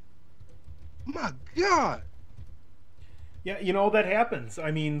God. My God. Yeah, that happens.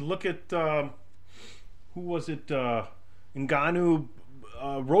 I mean, look at, who was it? Ngannou,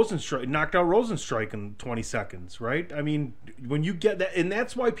 Rosenstrike, knocked out Rosenstrike in 20 seconds, right? I mean, when you get that, and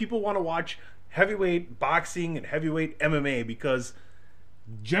that's why people want to watch heavyweight boxing and heavyweight MMA, because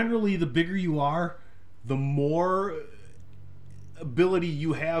generally the bigger you are, the more ability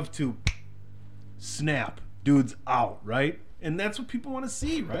you have to snap dudes out, right? And that's what people want to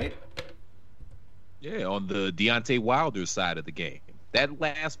see, right? Yeah, on the Deontay Wilder side of the game. That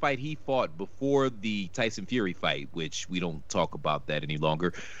last fight he fought before the Tyson Fury fight, which we don't talk about that any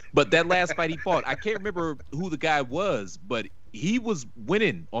longer. But that last fight he fought, I can't remember who the guy was, but he was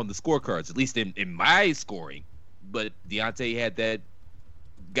winning on the scorecards, at least in my scoring. But Deontay had that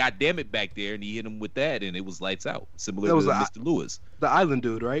goddammit back there, and he hit him with that, and it was lights out, similar to Mr. Lewis. The island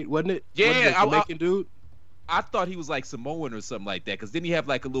dude, right? Wasn't it? Yeah. Jamaican dude? I thought he was like Samoan or something like that, because didn't he have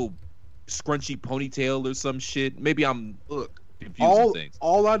like a little scrunchy ponytail or some shit? Maybe I'm confusing things.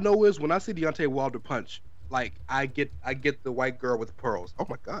 All I know is when I see Deontay Wilder punch, like I get the white girl with the pearls. Oh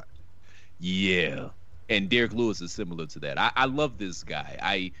my God. Yeah. And Derek Lewis is similar to that. I love this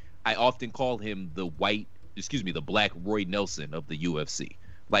guy. I often call him the black Roy Nelson of the UFC.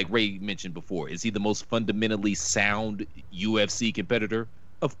 Like Ray mentioned before, is he the most fundamentally sound UFC competitor?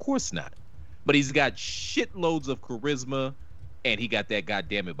 Of course not. But he's got shitloads of charisma, and he got that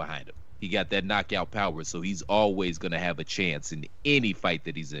goddammit behind him. He got that knockout power, so he's always going to have a chance in any fight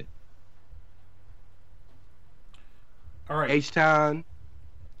that he's in. All right. H-Town.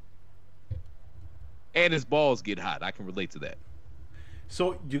 And his balls get hot. I can relate to that.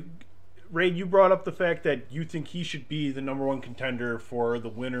 So, Ray, you brought up the fact that you think he should be the number one contender for the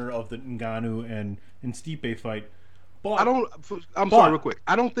winner of the Ngannou and Stipe fight. But I'm sorry, real quick.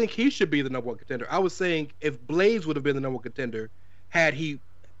 I don't think he should be the number one contender. I was saying if Blaydes would have been the number one contender, had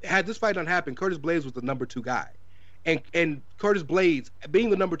this fight not happened, Curtis Blaydes was the number 2 guy. And Curtis Blaydes, being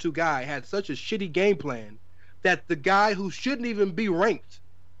the number 2 guy, had such a shitty game plan that the guy who shouldn't even be ranked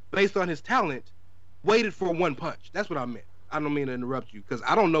based on his talent waited for one punch. That's what I meant. I don't mean to interrupt you, because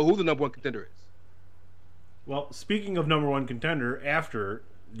I don't know who the number 1 contender is. Well, speaking of number 1 contender, after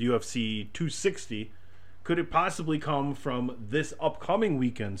UFC 260, could it possibly come from this upcoming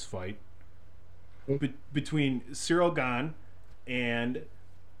weekend's fight between Cyril Gane and...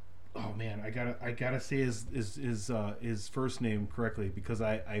 Oh man, I gotta say his first name correctly, because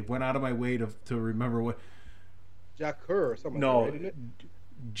I went out of my way to remember what. Jack Kerr or something. No, like that,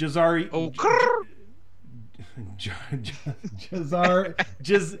 Jazari. Oh,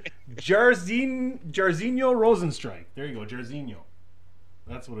 Jairzinho Rosenstrike. There you go, Jairzinho.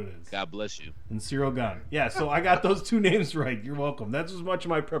 That's what it is. God bless you. And Cyril Gane. Yeah, so I got those 2 names right. You're welcome. That's as much of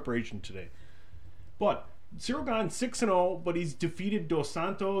my preparation today. But Cyril Gane 6-0, but he's defeated Dos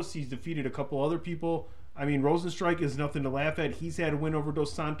Santos. He's defeated a couple other people. I mean, Rosenstrike is nothing to laugh at. He's had a win over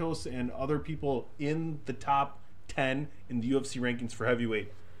Dos Santos and other people in the top 10 in the UFC rankings for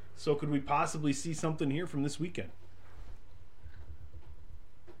heavyweight. So could we possibly see something here from this weekend?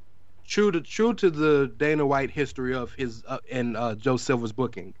 True to the Dana White history of his and Joe Silva's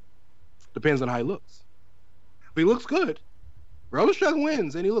booking. Depends on how he looks. If he looks good, Rosenstruck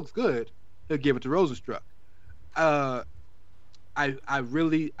wins, and he looks good, he'll give it to Rosenstruck. I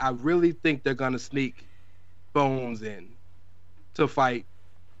really think they're gonna sneak Bones in to fight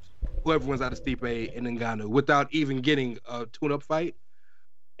whoever wins out of Stipe and Ngannou without even getting a tune-up fight.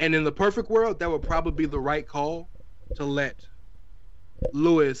 And in the perfect world, that would probably be the right call to let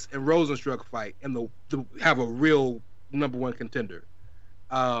Lewis and Rosenstruck fight and to have a real number 1 contender.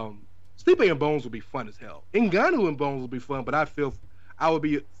 Stipe and Bones would be fun as hell. Ngannou and Bones would be fun, but I would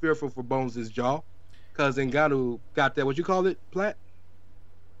be fearful for Bones' jaw, because Ngannou got that, what you call it, Platt?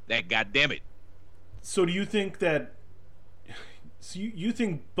 That goddamn it. So do you think that? So you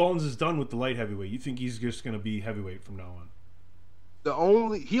think Bones is done with the light heavyweight? You think he's just going to be heavyweight from now on?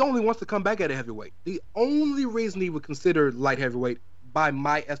 He only wants to come back at a heavyweight. The only reason he would consider light heavyweight, by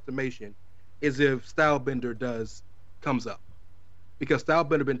my estimation, is if Stylebender comes up, because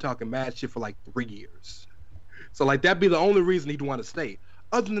Stylebender been talking mad shit for like 3 years. So like that'd be the only reason he'd want to stay.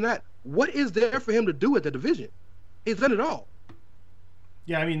 Other than that, what is there for him to do at the division? He's done it all.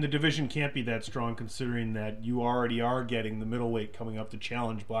 Yeah, I mean, the division can't be that strong, considering that you already are getting the middleweight coming up to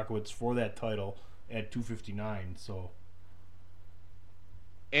challenge Blachowicz for that title at 259. So,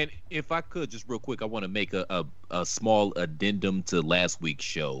 and if I could, just real quick, I want to make a small addendum to last week's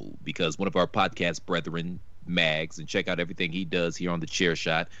show, because one of our podcast brethren, Mags, and check out everything he does here on the Chair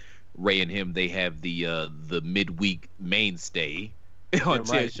Shot. Ray and him, they have the midweek mainstay on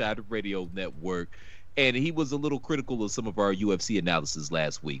Chair Shot Radio Network. And he was a little critical of some of our UFC analysis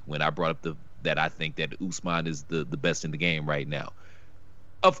last week when I brought up that I think that Usman is the best in the game right now.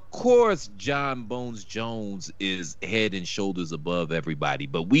 Of course, John Bones Jones is head and shoulders above everybody,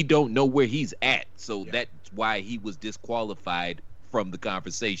 but we don't know where he's at. So that's why he was disqualified from the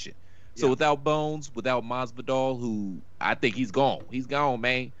conversation. So without Bones, without Masvidal, who I think he's gone. He's gone,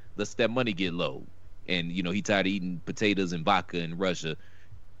 man. Let's that money get low. And, you know, he tired of eating potatoes and vodka in Russia.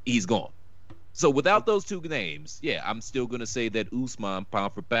 He's gone. So without those 2 names, yeah, I'm still going to say that Usman,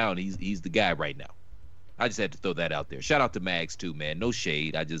 pound for pound, he's the guy right now. I just had to throw that out there. Shout out to Mags, too, man. No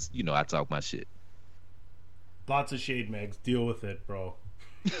shade. I just, I talk my shit. Lots of shade, Mags. Deal with it, bro.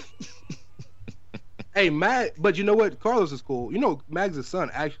 Hey, Mag, but you know what? Carlos is cool. You know, Mags' son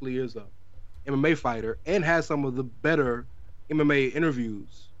actually is a MMA fighter and has some of the better MMA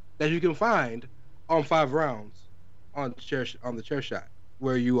interviews that you can find on 5 Rounds on the Chair Shot,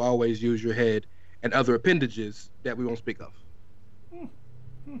 where you always use your head and other appendages that we won't speak of.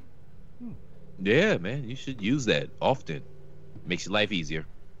 Yeah, man, you should use that often. Makes your life easier.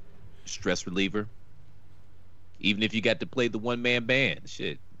 Stress reliever. Even if you got to play the one-man band,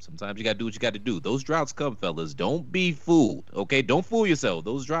 shit. Sometimes you got to do what you got to do. Those droughts come, fellas. Don't be fooled, okay? Don't fool yourself.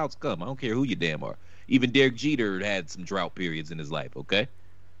 Those droughts come. I don't care who you damn are. Even Derek Jeter had some drought periods in his life, okay?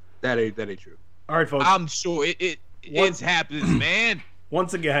 That ain't true. All right, folks. I'm sure it's happening, man.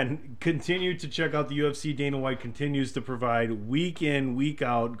 Once again, continue to check out the UFC. Dana White continues to provide week in, week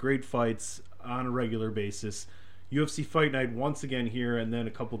out great fights on a regular basis. UFC Fight Night once again here, and then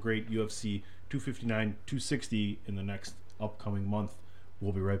a couple great UFC 259, 260 in the next upcoming month.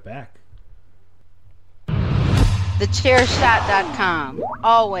 We'll be right back. TheChairShot.com.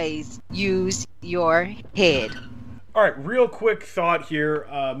 Always use your head. All right, real quick thought here.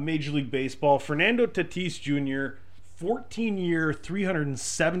 Major League Baseball. Fernando Tatis Jr., 14-year,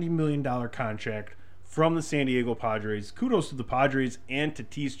 $370 million contract from the San Diego Padres. Kudos to the Padres and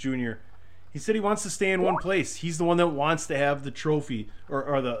Tatis Jr. He said he wants to stay in one place. He's the one that wants to have the trophy,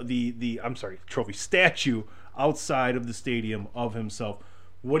 or the trophy statue outside of the stadium of himself.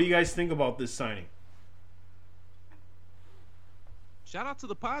 What do you guys think about this signing? Shout out to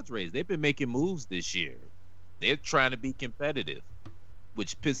the Padres. They've been making moves this year. They're trying to be competitive,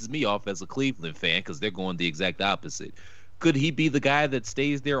 which pisses me off as a Cleveland fan because they're going the exact opposite. Could he be the guy that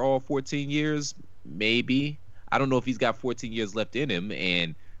stays there all 14 years? Maybe. I don't know if he's got 14 years left in him.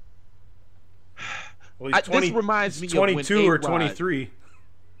 And well, he's 20, this reminds me 22 of when or 23.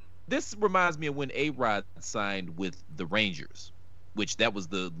 This reminds me of when A-Rod signed with the Rangers, which that was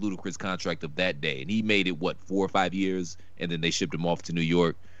the ludicrous contract of that day. And he made it, 4 or 5 years, and then they shipped him off to New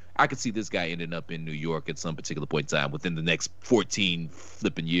York. I could see this guy ending up in New York at some particular point in time within the next 14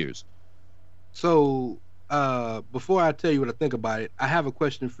 flipping years. So before I tell you what I think about it, I have a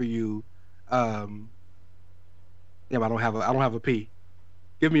question for you. I don't have a P.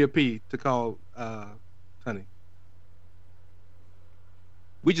 Give me a P to call Honey.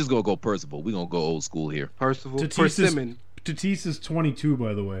 We just gonna go Percival. We gonna go old school here. Percival. Tatis is 22,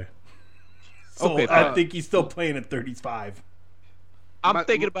 by the way. So Okay, I think he's still playing at 35. I'm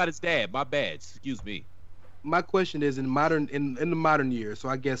thinking about his dad. My bad. Excuse me. My question is in the modern years, so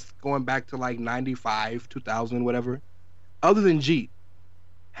I guess going back to like 95, 2000, whatever, other than Jeet,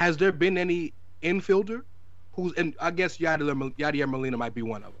 has there been any infielder who's, and I guess Yadier Molina might be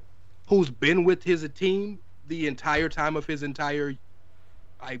one of them, who's been with his team the entire time of his entire,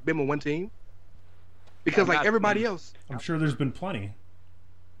 like, been with one team? Because like everybody else, I'm sure there's been plenty.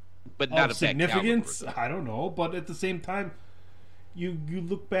 But not of significance. That caliber. I don't know, but at the same time, you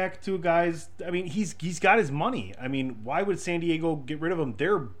look back to guys. I mean, he's got his money. I mean, why would San Diego get rid of him?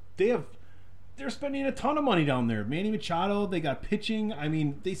 They're spending a ton of money down there. Manny Machado, they got pitching. I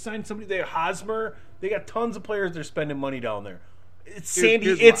mean, they signed somebody. They Hosmer. They got tons of players. They're spending money down there.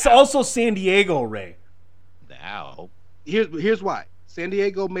 It's also San Diego, Ray. Now, here's why. San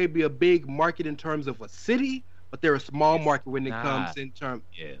Diego may be a big market in terms of a city, but they're a small market when it comes in terms.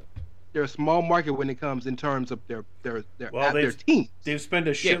 Yeah. They're a small market when it comes in terms of their team. They've spent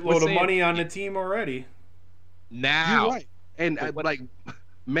a shitload of money on the team already. Now, you're right. And like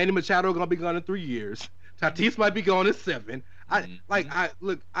Manny Machado gonna be gone in 3 years. Tatis might be gone in 7.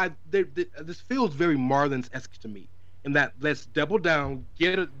 This feels very Marlins-esque to me. In that, let's double down,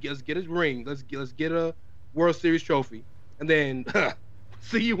 get a ring, let's get a World Series trophy, and then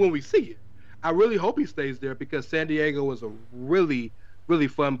see you when we see you. I really hope he stays there because San Diego is a really, really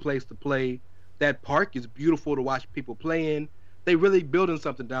fun place to play. That park is beautiful to watch people play in. They really building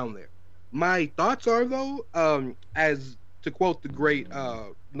something down there. My thoughts are, though, as to quote the great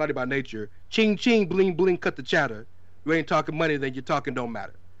Naughty by Nature, ching ching bling bling cut the chatter. You ain't talking money, then your talking don't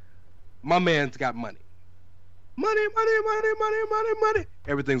matter. My man's got money. Money, money, money, money, money, money.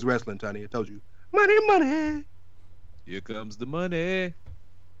 Everything's wrestling, Tony. I told you. Money, money. Here comes the money.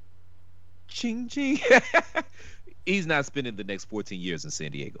 Ching ching. He's not spending the next 14 years in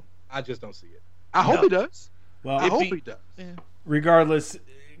San Diego. I just don't see it. I hope he does. Well, I hope he does. Yeah. Regardless,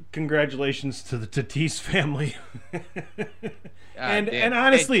 congratulations to the Tatis family. and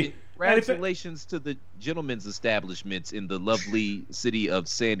honestly, congratulations to the gentlemen's establishments in the lovely city of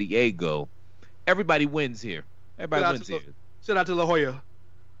San Diego. Everybody wins here. Everybody wins here. Shout out to La Jolla.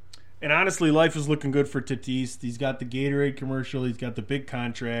 And honestly, life is looking good for Tatis. He's got the Gatorade commercial. He's got the big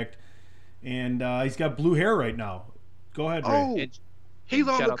contract. And he's got blue hair right now. Go ahead, Ray. Oh, he's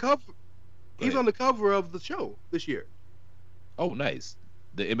on the cover. He's on the cover of the show this year. Oh, nice.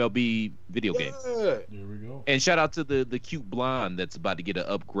 The MLB video game. There we go. And shout out to the cute blonde that's about to get an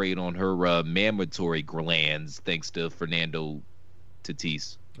upgrade on her mandatory glands thanks to Fernando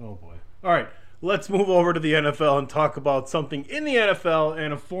Tatis. Oh, boy. All right. Let's move over to the NFL and talk about something in the NFL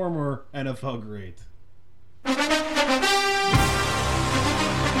and a former NFL great.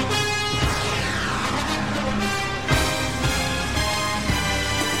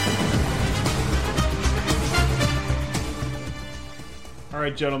 All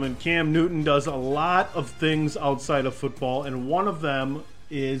right, gentlemen, Cam Newton does a lot of things outside of football, and one of them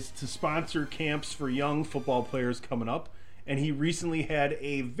is to sponsor camps for young football players coming up. And he recently had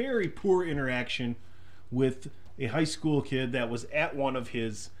a very poor interaction with a high school kid that was at one of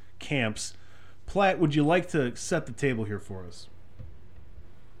his camps. Platt, would you like to set the table here for us?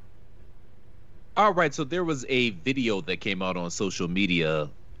 All right, so there was a video that came out on social media,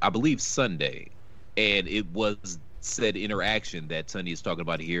 I believe Sunday, and it was said interaction that Tunney is talking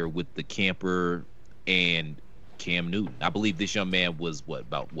about here with the camper and Cam Newton. I believe this young man was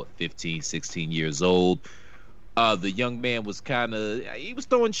about 15, 16 years old. The young man was he was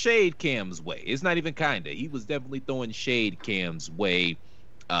throwing shade Cam's way. It's not even he was definitely throwing shade Cam's way,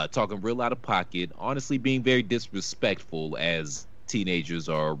 talking real out of pocket, honestly being very disrespectful as teenagers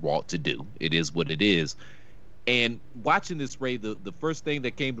are wont to do. It is what it is. And watching this, Ray, the first thing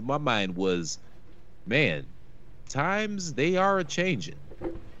that came to my mind was, man, times they are a-changing.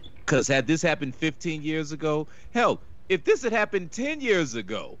 Because had this happened 15 years ago, hell, if this had happened 10 years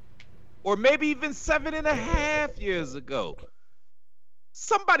ago, or maybe even 7.5 years ago,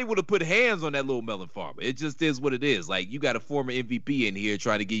 somebody would have put hands on that little melon farmer. It just is what it is. Like, you got a former MVP in here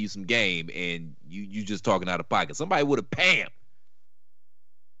trying to give you some game, and you just talking out of pocket. Somebody would have panned.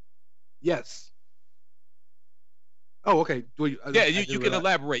 Yes. Oh, okay. You can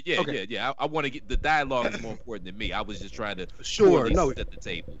elaborate. Yeah, okay. yeah. I want to get the dialogue is more important than me. I was just trying to set the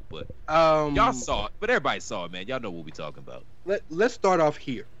table, but y'all saw it. But everybody saw it, man. Y'all know what we talking about. Let's start off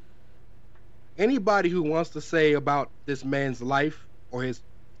here. Anybody who wants to say about this man's life or his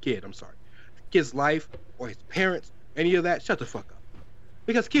kid's life or his parents, any of that, shut the fuck up.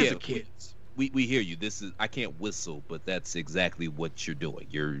 Because kids are kids. We hear you. This is, I can't whistle, but that's exactly what you're doing.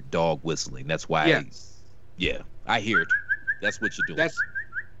 You're dog whistling. That's why. Yeah, I hear it. That's what you're doing.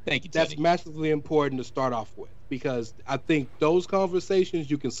 Thank you, Teddy. That's massively important to start off with, because I think those conversations,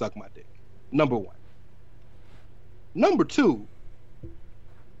 you can suck my dick. Number one. Number two,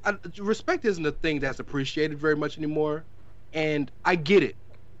 respect isn't a thing that's appreciated very much anymore, and I get it,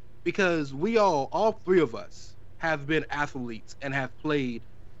 because we all three of us have been athletes and have played.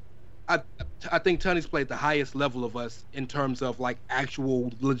 I think Tunney's played the highest level of us in terms of like actual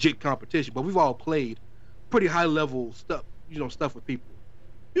legit competition, but we've all played pretty high level stuff, stuff with people.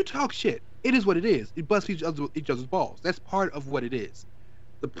 You talk shit. It is what it is. It busts each other's balls. That's part of what it is.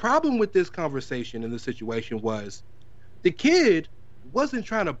 The problem with this conversation and this situation was the kid wasn't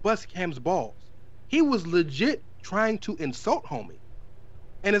trying to bust Cam's balls. He was legit trying to insult homie.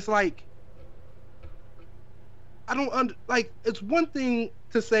 And it's like, it's one thing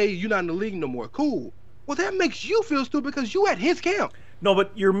to say you're not in the league no more. Cool. Well, that makes you feel stupid because you at his camp. No,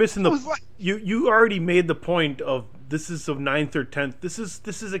 but you're missing you already made the point of this is of 9th or 10th. This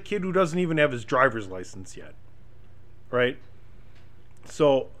is a kid who doesn't even have his driver's license yet. Right?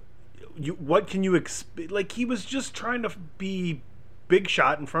 So what can you expect? Like, he was just trying to be big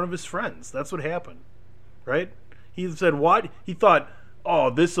shot in front of his friends. That's what happened. Right? He said what? He thought,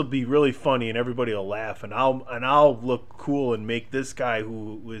 oh, this will be really funny and everybody will laugh and I'll look cool and make this guy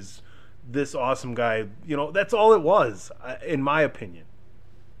who was this awesome guy, that's all it was, in my opinion.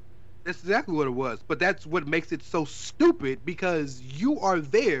 That's exactly what it was, but that's what makes it so stupid, because you are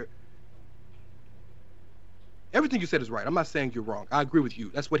there. Everything you said is right. I'm not saying you're wrong. I agree with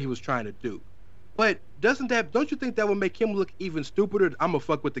you. That's what he was trying to do. But don't you think that would make him look even stupider? I'm gonna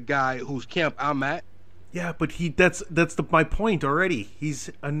fuck with the guy whose camp I'm at. Yeah, but that's my point already. He's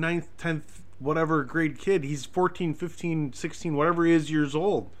a 9th, 10th, whatever grade kid. He's 14, 15, 16, whatever he is years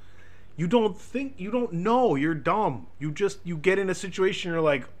old. You don't know. You're dumb. You get in a situation, you're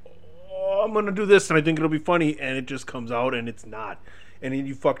like, oh, I'm going to do this, and I think it'll be funny, and it just comes out, and it's not. And then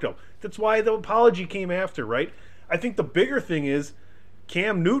you fucked up. That's why the apology came after, right? I think the bigger thing is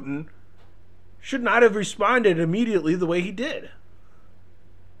Cam Newton should not have responded immediately the way he did.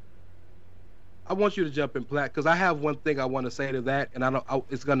 I want you to jump in, Platt, because I have one thing I want to say to that, and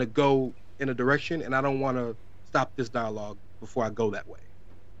it's going to go in a direction, and I don't want to stop this dialogue before I go that way.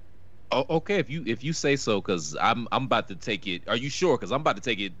 Oh, okay, if you say so, because I'm about to take it. Are you sure? Because I'm about to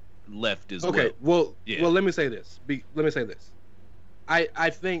take it left as well. Okay, well, let me say this. I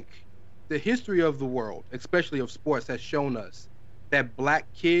think the history of the world, especially of sports, has shown us that black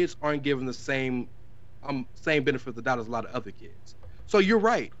kids aren't given the same benefit of the doubt as a lot of other kids. So you're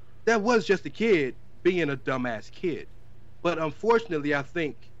right. That was just a kid being a dumbass kid. But unfortunately, I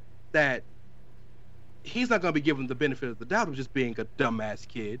think that he's not going to be given the benefit of the doubt of just being a dumbass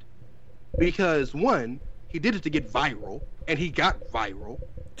kid. Because one, he did it to get viral, and he got viral.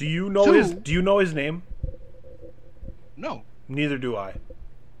 Do you know his name? No. Neither do I.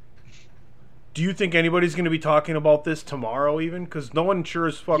 Do you think anybody's going to be talking about this tomorrow even? Because no one sure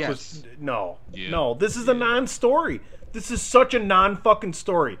as fuck was... No. Yeah. No, this is a non-story. This is such a non-fucking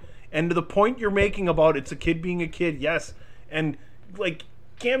story. And to the point you're making about it's a kid being a kid, yes. And, like,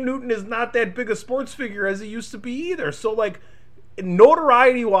 Cam Newton is not that big a sports figure as he used to be either. So, like,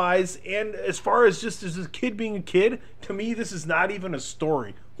 notoriety-wise and as far as just as a kid being a kid, to me, this is not even a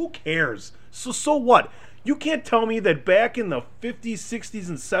story. Who cares? So what? You can't tell me that back in the 50s, 60s,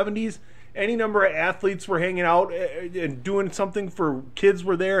 and 70s, any number of athletes were hanging out and doing something for kids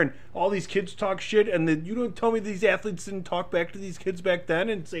were there, and all these kids talk shit, and then you don't tell me these athletes didn't talk back to these kids back then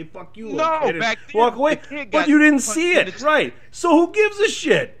and say, fuck you, little kid, and walk away? But you didn't see it, right? So who gives a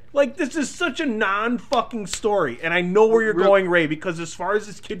shit? Like, this is such a non-fucking story, and I know where you're going, Ray, because as far as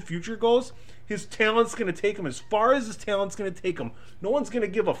this kid future goes, his talent's going to take him as far as his talent's going to take him. No one's going to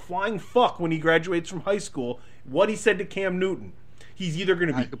give a flying fuck when he graduates from high school what he said to Cam Newton. He's either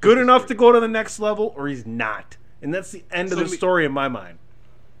going to be good enough to go to the next level or he's not. And that's the end of the story in my mind.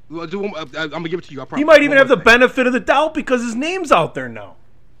 I'm going to give it to you. I promise. He might even have the benefit of the doubt because his name's out there now.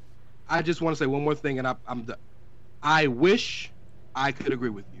 I just want to say one more thing, and I wish I could agree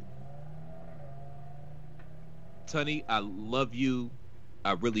with you. Tunney, I love you.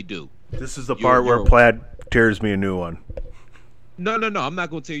 I really do. This is the part where Plaid tears me a new one. No. I'm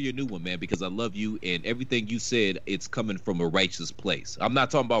not going to tear you a new one, man, because I love you, and everything you said, it's coming from a righteous place. I'm not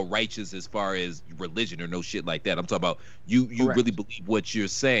talking about righteous as far as religion or no shit like that. I'm talking about you really believe what you're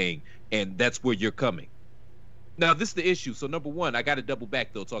saying, and that's where you're coming. Now, this is the issue. So, number one, I got to double back,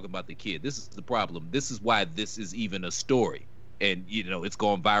 though, talking about the kid. This is the problem. This is why this is even a story. And, you know, it's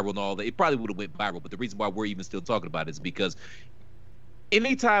going viral and all that. It probably would have went viral, but the reason why we're even still talking about it is because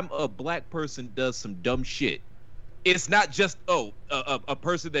anytime a black person does some dumb shit, it's not just, a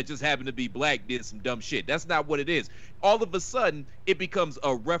person that just happened to be black did some dumb shit. That's not what it is. All of a sudden, it becomes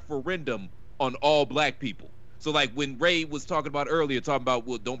a referendum on all black people. So, like, when Ray was talking about earlier, talking about,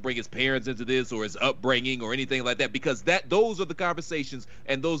 well, don't bring his parents into this or his upbringing or anything like that, because those are the conversations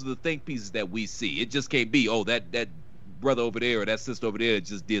and those are the think pieces that we see. It just can't be, that brother over there or that sister over there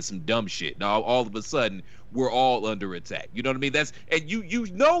just did some dumb shit. Now, all of a sudden, we're all under attack. You know what I mean? And you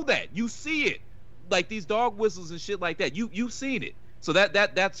know that. You see it. Like these dog whistles and shit like that. You've seen it. So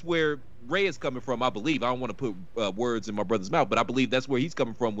that's where Ray is coming from, I believe. I don't want to put words in my brother's mouth, but I believe that's where he's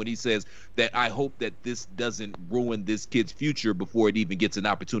coming from when he says that I hope that this doesn't ruin this kid's future before it even gets an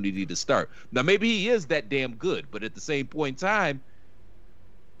opportunity to start. Now, maybe he is that damn good, but at the same point in time,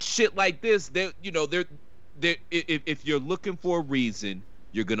 shit like this, if you're looking for a reason,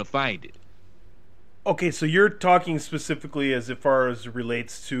 you're going to find it. Okay, so you're talking specifically as far as it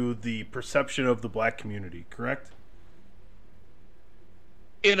relates to the perception of the black community, correct?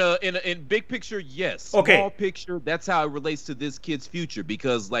 In big picture, yes. Okay. Small picture, that's how it relates to this kid's future.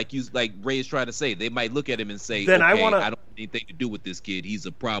 Because like Ray is trying to say, they might look at him and say, then okay, I don't want anything to do with this kid. He's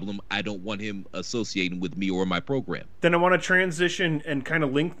a problem. I don't want him associating with me or my program. Then I want to transition and kind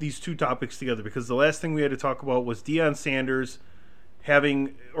of link these two topics together, because the last thing we had to talk about was Deion Sanders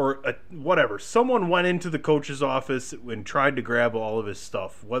having, someone went into the coach's office and tried to grab all of his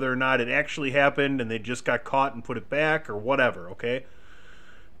stuff, whether or not it actually happened and they just got caught and put it back or whatever, okay?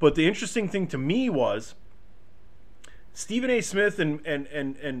 But the interesting thing to me was Stephen A. Smith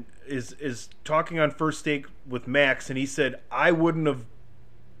and is talking on First Take with Max, and he said, I wouldn't have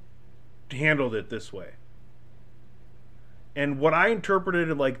handled it this way. And what I interpreted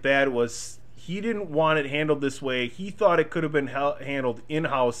it like that was he didn't want it handled this way. He thought it could have been handled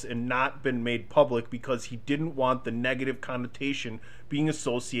in-house and not been made public because he didn't want the negative connotation being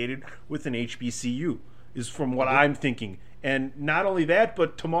associated with an HBCU, is from what I'm thinking. And not only that,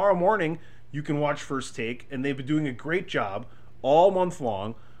 but tomorrow morning you can watch First Take, and they've been doing a great job all month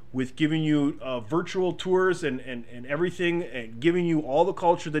long with giving you virtual tours and everything, and giving you all the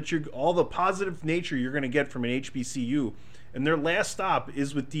culture all the positive nature you're going to get from an HBCU. And their last stop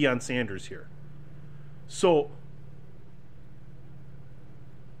is with Deion Sanders here. So,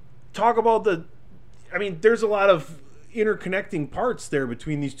 talk about there's a lot of interconnecting parts there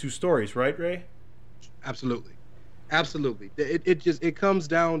between these two stories, right, Ray? Absolutely. It comes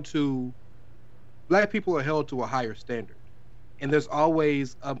down to black people are held to a higher standard. And there's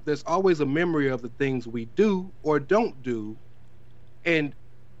always a memory of the things we do or don't do. And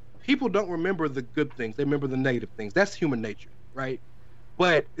people don't remember the good things. They remember the negative things. That's human nature, right?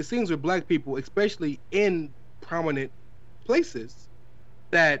 But it seems with black people, especially in prominent places,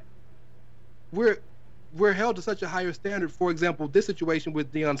 that we're held to such a higher standard. For example, this situation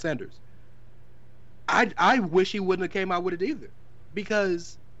with Deion Sanders. I wish he wouldn't have came out with it either,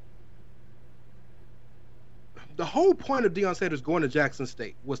 because the whole point of Deion Sanders going to Jackson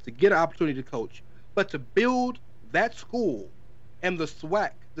State was to get an opportunity to coach, but to build that school and the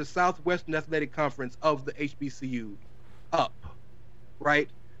SWAC, the Southwestern Athletic Conference of the HBCU, up, right?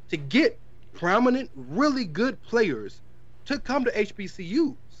 To get prominent, really good players to come to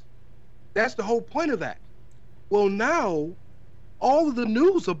HBCUs. That's the whole point of that. Well, now, all of the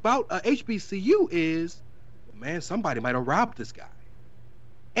news about a HBCU is, man, somebody might have robbed this guy.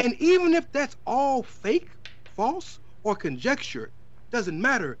 And even if that's all fake, false, or conjecture, doesn't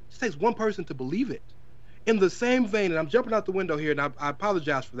matter. It just takes one person to believe it. In the same vein, and I'm jumping out the window here, and I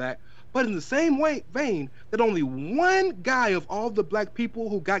apologize for that, but in the same vein, that only one guy of all the black people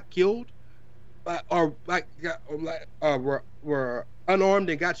who got killed were unarmed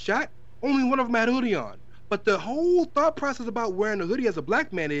and got shot, only one of them had a hoodie on. But the whole thought process about wearing a hoodie as a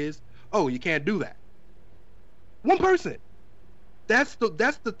black man is, oh, you can't do that. One person. That's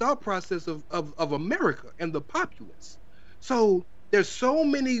the thought process of America and the populace. So there's so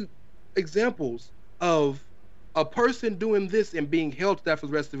many examples of a person doing this and being held to that for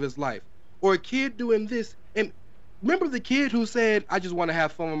the rest of his life, or a kid doing this. And remember the kid who said, I just want to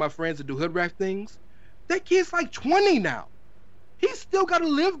have fun with my friends and do hood rat things? That kid's like 20 now. He's still got to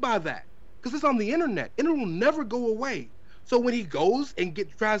live by that because it's on the internet and it will never go away. So when he goes and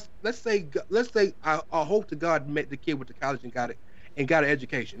tries, let's say I hope to God met the kid with the college and got an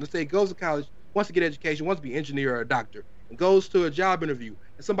education. Let's say he goes to college, wants to get education, wants to be an engineer or a doctor, and goes to a job interview,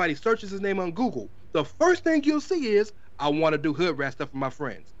 and somebody searches his name on Google. The first thing you'll see is, I want to do hood rat stuff with my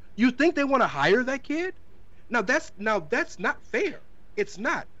friends. You think they want to hire that kid? Now that's not fair. It's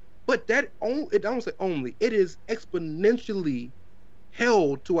not. But it is exponentially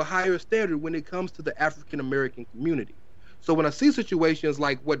held to a higher standard when it comes to the African American community. So when I see situations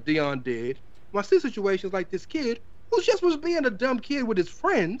like what Dion did, when I see situations like this kid who just was being a dumb kid with his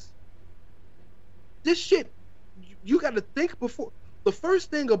friends, this shit, you got to think before. The first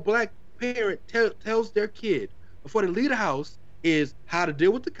thing a black parent tells their kid before they leave the house is how to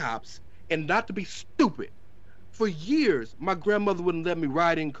deal with the cops and not to be stupid. For years, my grandmother wouldn't let me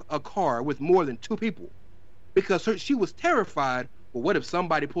ride in a car with more than 2 people because she was terrified. Well, what if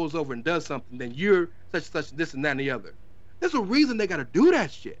somebody pulls over and does something? Then you're such, this and that and the other. There's a reason they got to do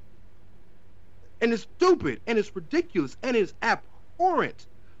that shit. And it's stupid, and it's ridiculous, and it's abhorrent.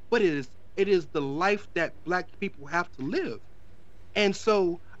 But it is the life that black people have to live. And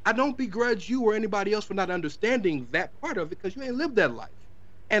so I don't begrudge you or anybody else for not understanding that part of it because you ain't lived that life.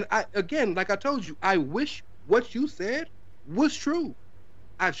 And again, like I told you, I wish what you said was true.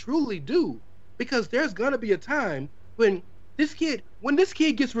 I truly do. Because there's going to be a time when this kid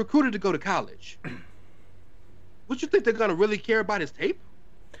gets recruited to go to college, would you think they're going to really care about his tape?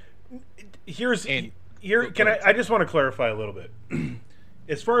 I just want to clarify a little bit.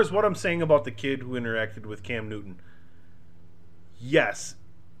 As far as what I'm saying about the kid who interacted with Cam Newton, yes,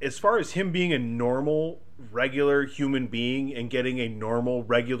 as far as him being a normal, regular human being and getting a normal,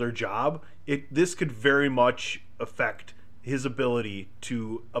 regular job, this could very much affect his ability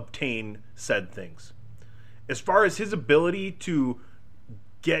to obtain said things. As far as his ability to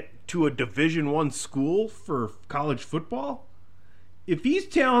get to a Division I school for college football, if he's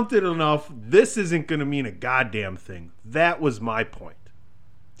talented enough, this isn't going to mean a goddamn thing. That was my point.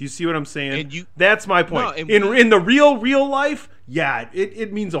 Do you see what I'm saying? That's my point. No, in the real life, yeah,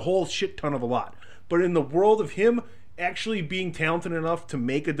 it means a whole shit ton of a lot. But in the world of him actually being talented enough to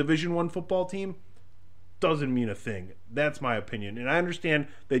make a Division I football team, doesn't mean a thing. That's my opinion. And I understand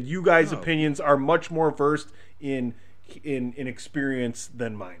that you guys' opinions are much more versed in experience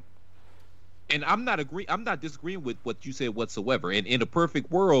than mine. And I'm not disagreeing with what you said whatsoever. And in a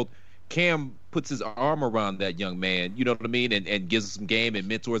perfect world, Cam puts his arm around that young man, you know what I mean, and gives him some game and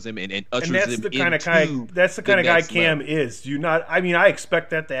mentors him and ushers him into that's the kind of guy Cam is. I expect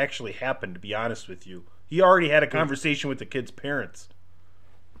that to actually happen, to be honest with you. He already had a conversation with the kid's parents.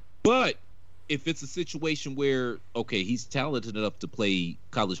 But if it's a situation where, okay, he's talented enough to play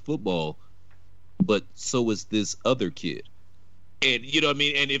college football, but so is this other kid. And you know what I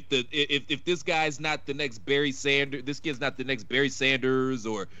mean? And if this guy's not the next Barry Sanders, this kid's not the next Barry Sanders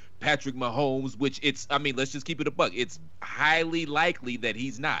or Patrick Mahomes, which let's just keep it a buck. It's highly likely that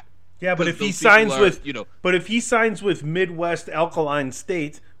he's not. Yeah, but if he signs with Midwest Alkaline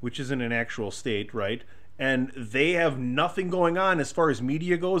State, which isn't an actual state, right? And they have nothing going on as far as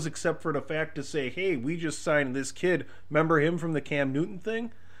media goes except for the fact to say, hey, we just signed this kid. Remember him from the Cam Newton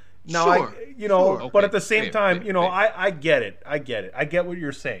thing? Now, sure. But at the same time, I get it. I get what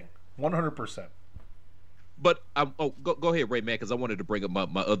you're saying, 100%. But go ahead, Ray, man, because I wanted to bring up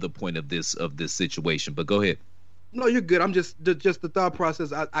my other point of this situation. But go ahead. No, you're good. I'm just the thought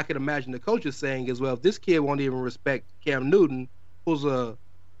process. I can imagine the coach is saying as well. If this kid won't even respect Cam Newton,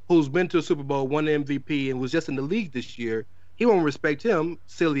 who's been to a Super Bowl, won the MVP, and was just in the league this year, he won't respect him.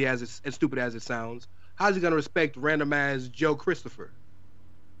 Silly as stupid as it sounds. How's he gonna respect random ass Joe Christopher?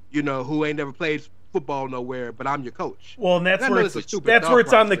 Who ain't never played football nowhere, but I'm your coach. Well, and that's where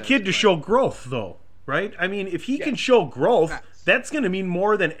it's on the kid to show growth, though, right? I mean, if he can show growth, that's going to mean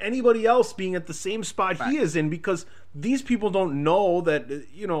more than anybody else being at the same spot he is in, because these people don't know that,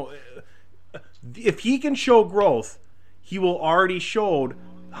 you know, if he can show growth, he will already showed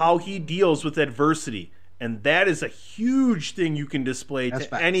how he deals with adversity. And that is a huge thing you can display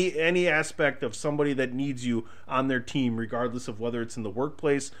to any aspect of somebody that needs you on their team, regardless of whether it's in the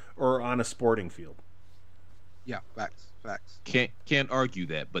workplace or on a sporting field. Yeah, facts. Can't argue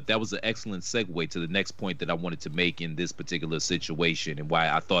that, but that was an excellent segue to the next point that I wanted to make in this particular situation and why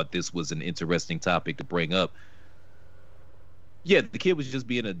I thought this was an interesting topic to bring up. Yeah, the kid was just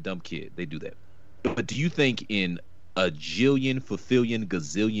being a dumb kid. They do that. But do you think in a jillion, fulfillion,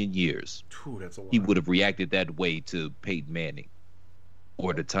 gazillion years, he would have reacted that way to Peyton Manning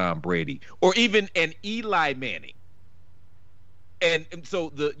or to Tom Brady or even an Eli Manning? And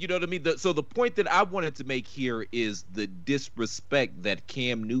so you know what I mean? So the point that I wanted to make here is the disrespect that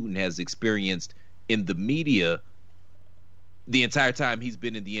Cam Newton has experienced in the media the entire time he's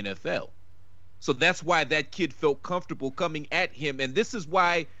been in the NFL. So that's why that kid felt comfortable coming at him. And this is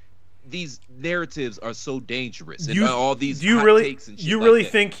why these narratives are so dangerous. And all these takes and shit you really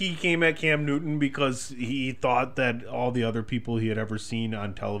think he came at Cam Newton because he thought that all the other people he had ever seen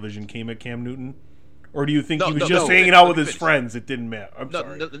on television came at Cam Newton? Or do you think he was just hanging out with his friends? It didn't matter. I'm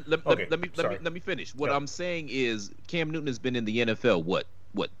sorry. Let me finish. What I'm saying is Cam Newton has been in the NFL, what,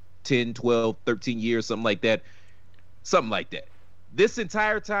 10, 12, 13 years, something like that. This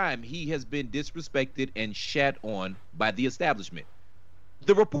entire time, he has been disrespected and shat on by the establishment.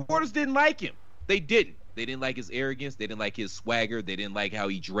 The reporters didn't like him. They didn't. They didn't like his arrogance. They didn't like his swagger. They didn't like how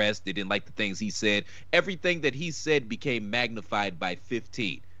he dressed. They didn't like the things he said. Everything that he said became magnified by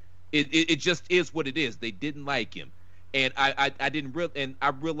 15. It just is what it is. They didn't like him, and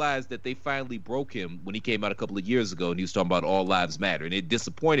I realized that they finally broke him when he came out a couple of years ago and he was talking about all lives matter, and it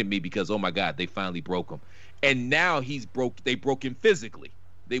disappointed me because, oh my God, they finally broke him, and now they broke him physically.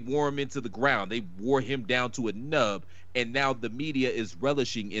 They wore him into the ground. They wore him down to a nub, and now the media is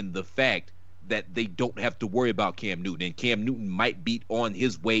relishing in the fact that they don't have to worry about Cam Newton, and Cam Newton might be on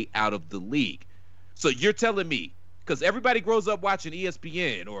his way out of the league. So you're telling me, because everybody grows up watching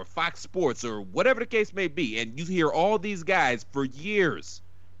ESPN or Fox Sports or whatever the case may be, and you hear all these guys for years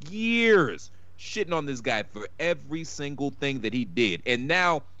shitting on this guy for every single thing that he did. And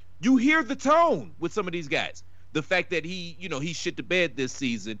now you hear the tone with some of these guys. The fact that he shit the bed this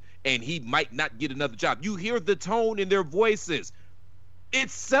season and he might not get another job. You hear the tone in their voices.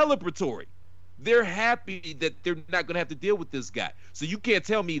 It's celebratory. They're happy that they're not going to have to deal with this guy. So you can't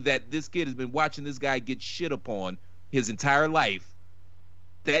tell me that this kid has been watching this guy get shit upon his entire life.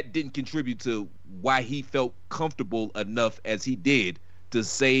 That didn't contribute to why he felt comfortable enough as he did to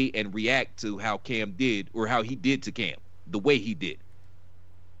say and react to how Cam did, or how he did to Cam, the way he did.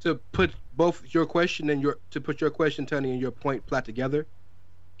 To put both your question and your question, Tony, and your point flat together,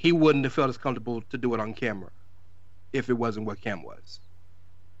 he wouldn't have felt as comfortable to do it on camera if it wasn't what Cam was.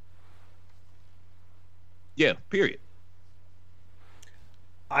 Yeah, period.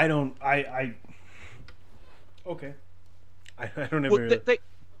 Okay. I don't ever...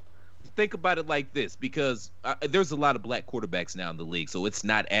 Think about it like this, because there's a lot of black quarterbacks now in the league, so it's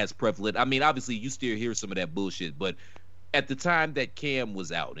not as prevalent. I mean, obviously, you still hear some of that bullshit, but at the time that Cam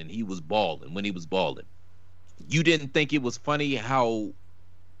was out and he was balling, when he was balling, you didn't think it was funny how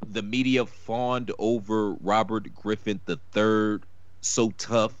the media fawned over Robert Griffin III so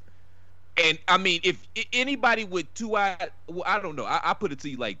tough? And I mean, if anybody with two eyes, well, I don't know. I put it to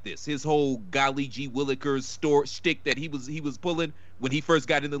you like this: his whole Golly G. Willikers shtick that he was pulling when he first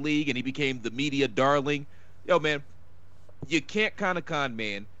got in the league and he became the media darling. Yo, man, you can't con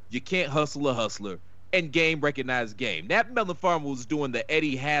man. You can't hustle a hustler. And game recognized game. That Melon Farmer was doing the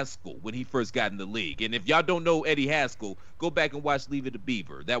Eddie Haskell when he first got in the league. And if y'all don't know Eddie Haskell, go back and watch Leave It to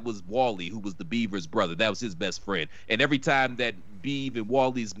Beaver. That was Wally, who was the Beaver's brother. That was his best friend. And every time that Beav and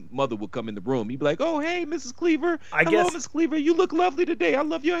Wally's mother would come in the room, he'd be like, "Oh, hey, Mrs. Cleaver. Hello, Miss Cleaver. You look lovely today. I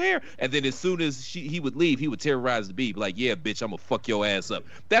love your hair." And then as soon as he would leave, he would terrorize the Beav. Like, "Yeah, bitch, I'm going to fuck your ass up."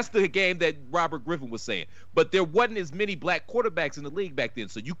 That's the game that Robert Griffin was saying. But there wasn't as many black quarterbacks in the league back then,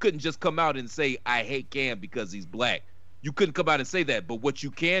 so you couldn't just come out and say, "I hate Cam because he's black." You couldn't come out and say that. But what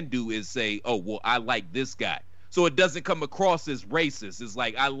you can do is say, "Oh, well, I like this guy." So it doesn't come across as racist. It's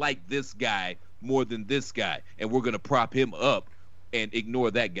like, I like this guy more than this guy, and we're going to prop him up and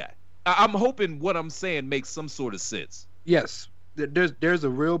ignore that guy. I'm hoping what I'm saying makes some sort of sense. Yes, there's a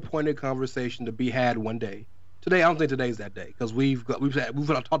real pointed conversation to be had one day. Today, I don't think today's that day, because we've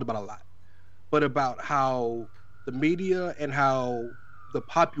talked about a lot, but about how the media and how the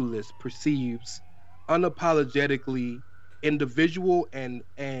populace perceives unapologetically individual and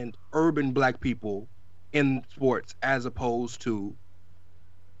urban black people in sports as opposed to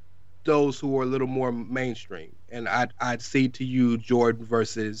those who are a little more mainstream. And I'd see to you Jordan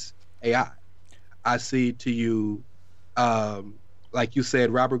versus AI. I see to you, like you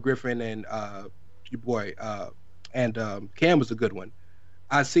said, Robert Griffin and your boy, and Cam was a good one.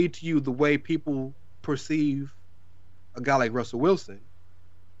 I see to you the way people perceive a guy like Russell Wilson,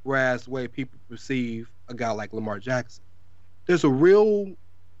 whereas the way people perceive a guy like Lamar Jackson. There's a real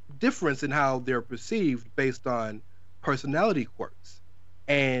difference in how they're perceived based on personality quirks.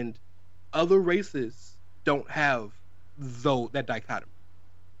 And other races don't have that dichotomy.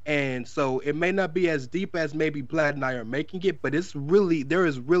 And so it may not be as deep as maybe Vlad and I are making it, but there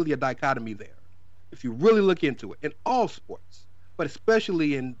is really a dichotomy there. If you really look into it, in all sports, but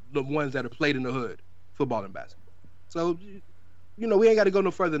especially in the ones that are played in the hood, football and basketball. So, we ain't got to go no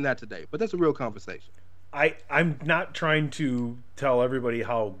further than that today, but that's a real conversation. I'm not trying to tell everybody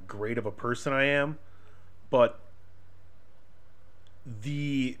how great of a person I am, but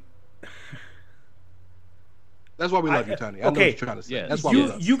that's why we love you, Tony. I know what you're trying to say. Yeah. That's why we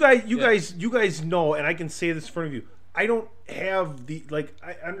love you. You guys know, and I can say this in front of you. I don't have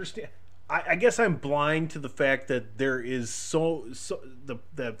I understand. I guess I'm blind to the fact that there is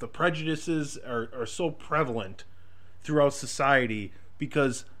the prejudices are so prevalent throughout society,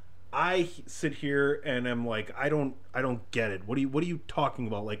 because I sit here and I'm like, I don't get it. What are you talking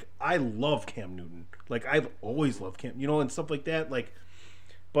about? Like, I love Cam Newton. Like, I've always loved Cam, and stuff like that. Like,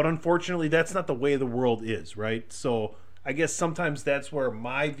 but unfortunately, that's not the way the world is, right? So I guess sometimes that's where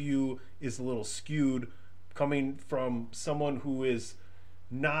my view is a little skewed, coming from someone who is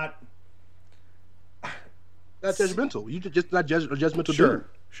not judgmental. You just not judgmental.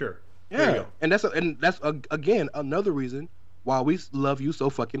 Sure. Yeah, and that's again another reason why we love you so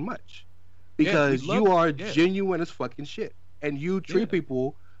fucking much, because you are genuine as fucking shit, and you treat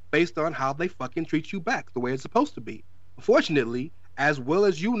people based on how they fucking treat you back, the way it's supposed to be. Unfortunately, as well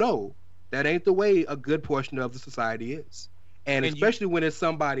as that ain't the way a good portion of the society is, and especially when it's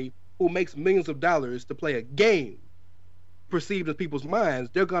somebody who makes millions of dollars to play a game, perceived in people's minds,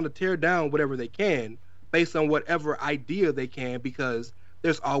 they're gonna tear down whatever they can based on whatever idea they can, because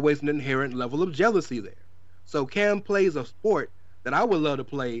there's always an inherent level of jealousy there. So Cam plays a sport that I would love to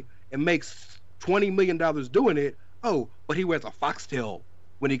play and makes $20 million doing it. Oh, but he wears a foxtail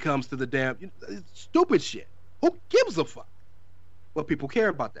when he comes to the damn stupid shit. Who gives a fuck? Well, people care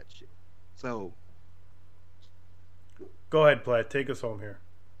about that shit. So go ahead, Platt. Take us home here.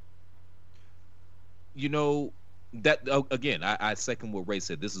 That again, I second what Ray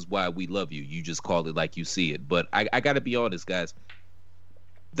said. This is why we love you. You just call it like you see it. But I got to be honest, guys.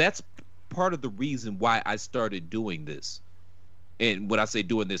 That's part of the reason why I started doing this. And when I say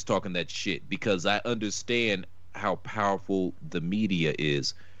doing this, talking that shit, because I understand how powerful the media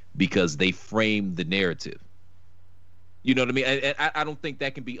is, because they frame the narrative. You know what I mean? And I don't think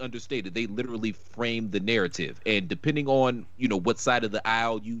that can be understated. They literally frame the narrative. And depending on, what side of the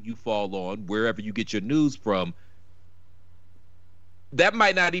aisle you fall on, wherever you get your news from, that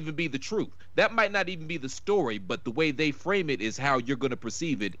might not even be the truth. That might not even be the story, but the way they frame it is how you're going to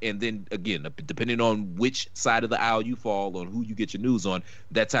perceive it. And then, again, depending on which side of the aisle you fall on, who you get your news on,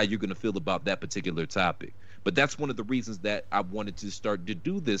 that's how you're going to feel about that particular topic. But that's one of the reasons that I wanted to start to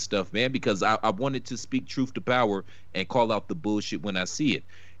do this stuff, man, because I wanted to speak truth to power and call out the bullshit when I see it.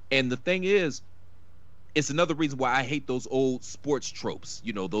 And the thing is, it's another reason why I hate those old sports tropes,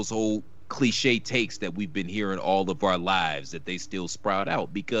 those old cliche takes that we've been hearing all of our lives, that they still sprout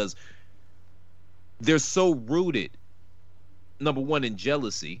out, because they're so rooted, number one, in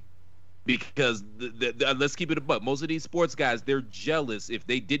jealousy, because let's keep it a buck. Most of these sports guys, they're jealous. If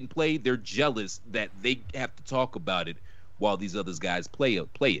they didn't play, they're jealous that they have to talk about it while these other guys play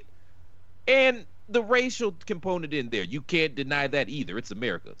it. And the racial component in there, you can't deny that either. It's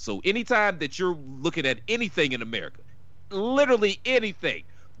America. So anytime that you're looking at anything in America, literally anything,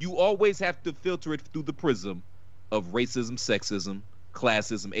 you always have to filter it through the prism of racism, sexism,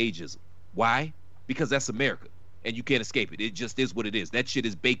 classism, ageism. Why? Because that's America, and you can't escape it. It just is what it is. That shit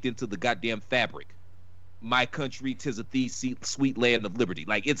is baked into the goddamn fabric. My country, 'tis a thee sweet land of liberty.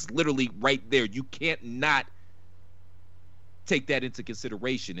 Like, it's literally right there. You can't not take that into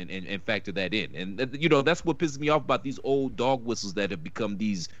consideration and factor that in. And, that's what pisses me off about these old dog whistles that have become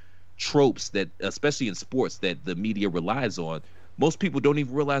these tropes that, especially in sports, that the media relies on. Most people don't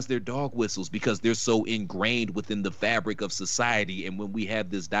even realize they're dog whistles because they're so ingrained within the fabric of society. And when we have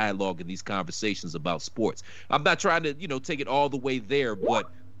this dialogue and these conversations about sports, I'm not trying to, take it all the way there.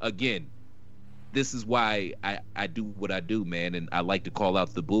 But again, this is why I do what I do, man. And I like to call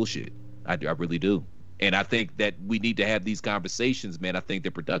out the bullshit. I really do. And I think that we need to have these conversations, man. I think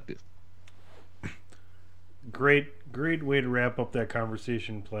they're productive. Great way to wrap up that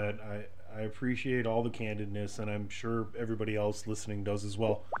conversation, Platt. I appreciate all the candidness, and I'm sure everybody else listening does as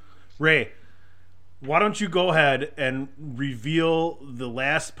well. Ray, why don't you go ahead and reveal the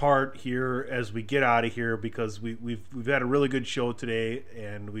last part here as we get out of here, because we've had a really good show today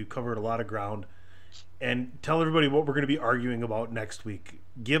and we've covered a lot of ground. And tell everybody what we're going to be arguing about next week.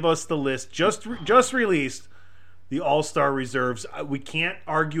 Give us the list. Just released the All-Star reserves. We can't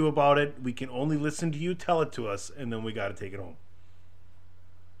argue about it. We can only listen to you tell it to us, and then we got to take it home.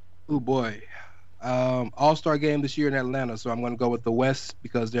 Oh boy. All-Star game this year in Atlanta, so I'm going to go with the West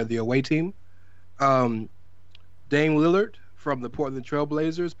because they're the away team. Dame Lillard from the Portland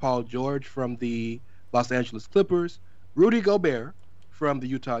Trailblazers, Paul George from the Los Angeles Clippers, Rudy Gobert from the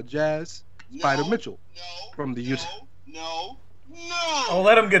Utah Jazz, Spider Mitchell from the Utah. No. Oh,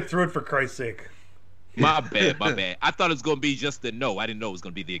 let him get through it for Christ's sake. My bad. I thought it was going to be just the no. I didn't know it was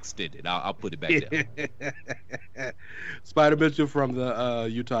going to be the extended. I'll put it back down. Spider Mitchell from the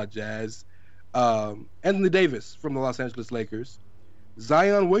Utah Jazz, Anthony Davis from the Los Angeles Lakers,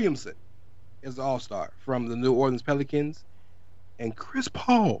 Zion Williamson is the All-Star from the New Orleans Pelicans, and Chris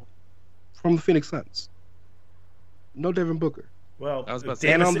Paul from the Phoenix Suns. No Devin Booker. Well,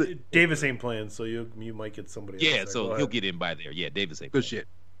 Davis ain't playing, so you might get somebody else. Yeah, so he'll get in by there. Yeah, Davis ain't playing.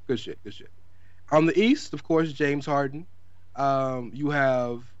 Good shit. On the East, of course, James Harden. You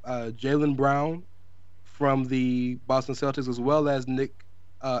have Jaylen Brown from the Boston Celtics, as well as Jason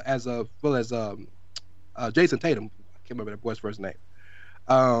Tatum. I can't remember that boy's first name.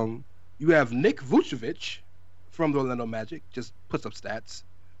 You have Nick Vucevic from the Orlando Magic, just puts up stats.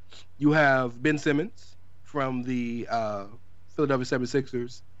 You have Ben Simmons from the Philadelphia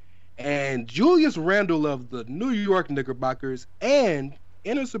 76ers, and Julius Randle of the New York Knickerbockers, and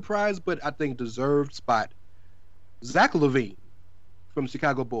in a surprise but I think deserved spot, Zach LaVine from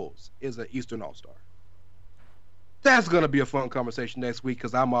Chicago Bulls is an Eastern All-Star. That's going to be a fun conversation next week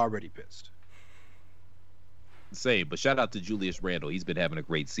because I'm already pissed. Same, but shout out to Julius Randle. He's been having a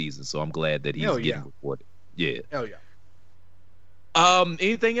great season, so I'm glad that he's getting reported. Yeah. Hell yeah.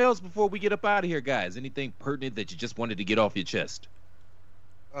 Anything else before we get up out of here, guys? Anything pertinent that you just wanted to get off your chest?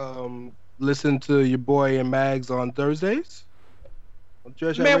 Listen to your boy and Mags on Thursdays. On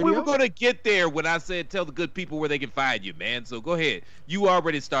man, we were going to get there when I said tell the good people where they can find you, man. So go ahead. You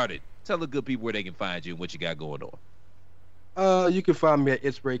already started. Tell the good people where they can find you and what you got going on. You can find me at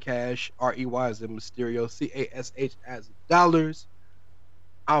It's Ray Cash, R-E-Y as in Mysterio, C-A-S-H as dollars.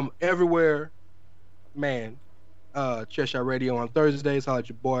 I'm everywhere, man. Chairshot Radio on Thursdays. Holla at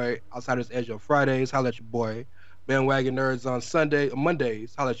your boy. Outsiders Edge on Fridays. Holla at your boy. Bandwagon Nerds on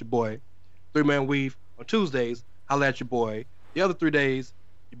Mondays. Holla at your boy. 3-Man Weave on Tuesdays. Holla at your boy. The other 3 days,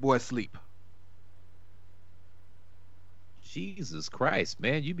 your boy sleep. Jesus Christ,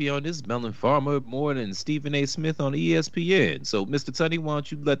 man. You be on this Melon Farmer more than Stephen A. Smith on ESPN. So, Mr. Tunney, why don't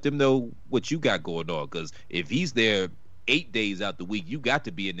you let them know what you got going on? Because if he's there 8 days out the week, you got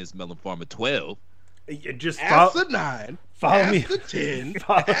to be in this Melon Farmer 12. Just after 9, follow me. After 10.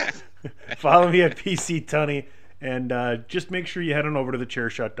 Follow me at PC Tunney, and just make sure you head on over to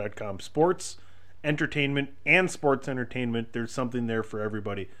thechairshot.com. Sports, entertainment, and sports entertainment. There's something there for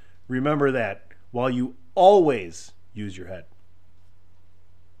everybody. Remember that while you always use your head.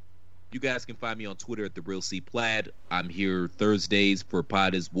 You guys can find me on Twitter at TheRealCPlaid. I'm here Thursdays for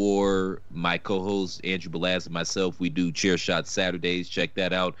Pod is War. My co-host Andrew Belaz and myself, we do Chair Shot Saturdays. Check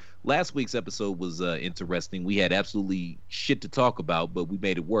that out. Last week's episode was interesting. We had absolutely shit to talk about, but we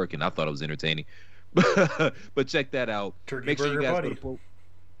made it work, and I thought it was entertaining. But check that out. Turkey Make sure you burger guys buddy.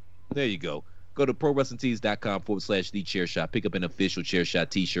 There you go. Go to ProWrestlingTees.com/TheChairShot. Pick up an official Chairshot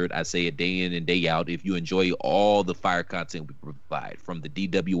t-shirt. I say it day in and day out. If you enjoy all the fire content we provide, from the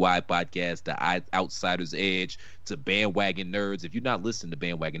DWI podcast to Outsiders Edge to Bandwagon Nerds. If you're not listening to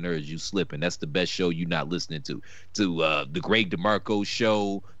Bandwagon Nerds, you slipping. That's the best show you're not listening to. To the Greg DeMarco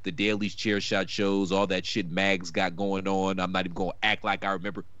show, the Daily Chairshot shows, all that shit Mags got going on. I'm not even going to act like I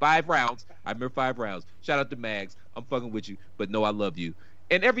remember 5 rounds. I remember 5 rounds. Shout out to Mags. I'm fucking with you, but no, I love you.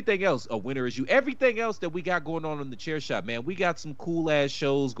 And everything else, A Winner Is You, everything else that we got going on the Chair Shot, man, we got some cool-ass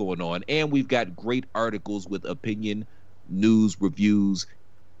shows going on, and we've got great articles with opinion, news, reviews,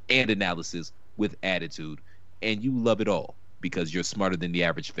 and analysis with attitude, and you love it all because you're smarter than the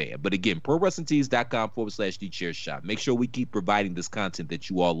average fan. But again, ProWrestlingTees.com/TheChairShot. Make sure we keep providing this content that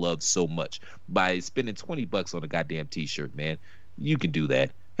you all love so much by spending $20 on a goddamn t-shirt, man. You can do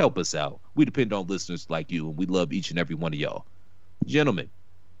that. Help us out. We depend on listeners like you, and we love each and every one of y'all. Gentlemen,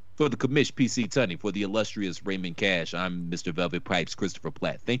 For the commish, PC Tunney, for the illustrious Raymond Cash, I'm Mr. Velvet Pipes, Christopher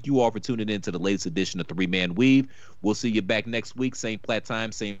Platt. Thank you all for tuning in to the latest edition of Three Man Weave. We'll see you back next week, same Platt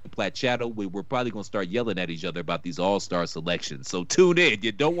time, same Platt channel. We're probably going to start yelling at each other about these all-star selections. So tune in.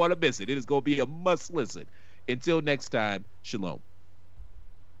 You don't want to miss it. It is going to be a must listen. Until next time, shalom.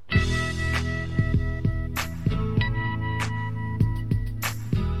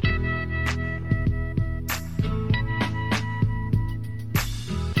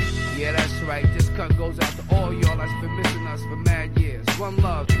 Yeah, that's right. This cut goes out to all y'all that's been missing us for mad years. One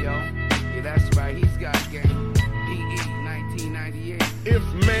love, yo. Yeah, that's right. He's got game. PE 1998. If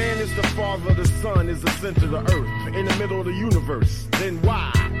man is the father, the sun is the center of the earth, in the middle of the universe, then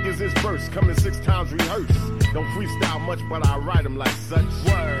why is this verse coming 6 times rehearsed? Don't freestyle much, but I write them like such.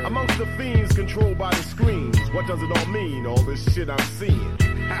 Word. Amongst the fiends controlled by the screens, what does it all mean, all this shit I'm seeing?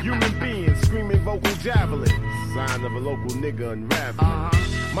 Human beings screaming vocal javelins, sign of a local nigga unraveling.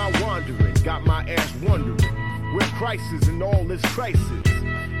 My wandering got my ass wondering where Christ is in all this crisis.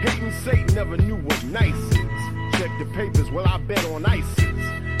 Hating Satan never knew what nice is. Check the papers, well I bet on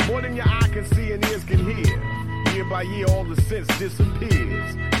ISIS. More than your eye can see and ears can hear. Year by year all the sense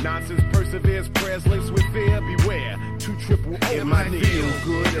disappears. Nonsense perseveres, prayers laced with fear. Beware, 2 triple O. It might feel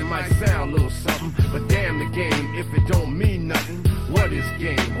good, it might sound a little something, but damn the game if it don't mean nothing. What is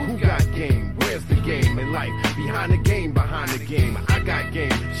game? Who got game? Where's the game in life? Behind the game, I got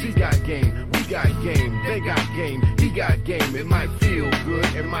game, she got game, we got game, they got game, he got game. It might feel good,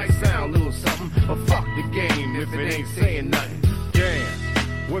 it might sound a little something, but fuck the game if it ain't saying nothing.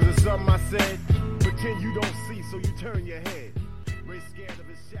 Damn, was it something I said? Pretend you don't see, so you turn your head. Ray scared of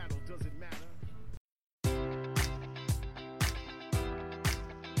his shadow, does it matter?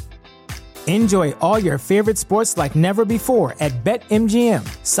 Enjoy all your favorite sports like never before at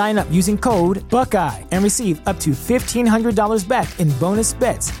BetMGM. Sign up using code Buckeye and receive up to $1,500 back in bonus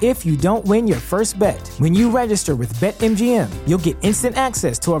bets if you don't win your first bet. When you register with BetMGM, you'll get instant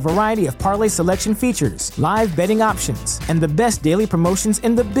access to a variety of parlay selection features, live betting options, and the best daily promotions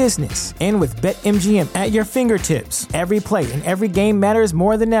in the business. And with BetMGM at your fingertips, every play and every game matters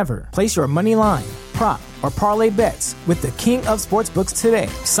more than ever. Place your money line, prop, or parlay bets with the king of sportsbooks today.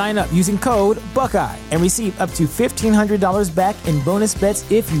 Sign up using code Buckeye and receive up to $1,500 back in bonus bets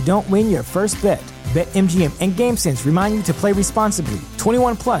if you don't win your first bet. BetMGM and GameSense remind you to play responsibly.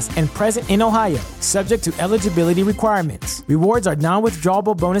 21 plus and present in Ohio, subject to eligibility requirements. Rewards are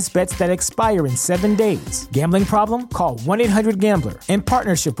non-withdrawable bonus bets that expire in 7 days. Gambling problem? Call 1-800-GAMBLER in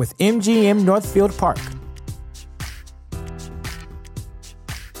partnership with MGM Northfield Park.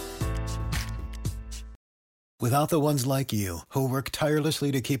 Without the ones like you, who work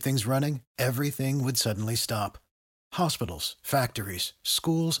tirelessly to keep things running, everything would suddenly stop. Hospitals, factories,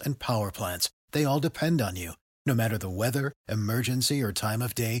 schools, and power plants, they all depend on you. No matter the weather, emergency, or time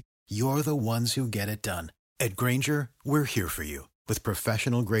of day, you're the ones who get it done. At Grainger, we're here for you with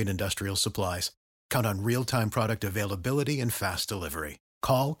professional-grade industrial supplies. Count on real-time product availability and fast delivery.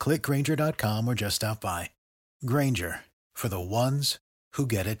 Call, click Grainger.com, or just stop by. Grainger, for the ones who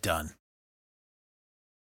get it done.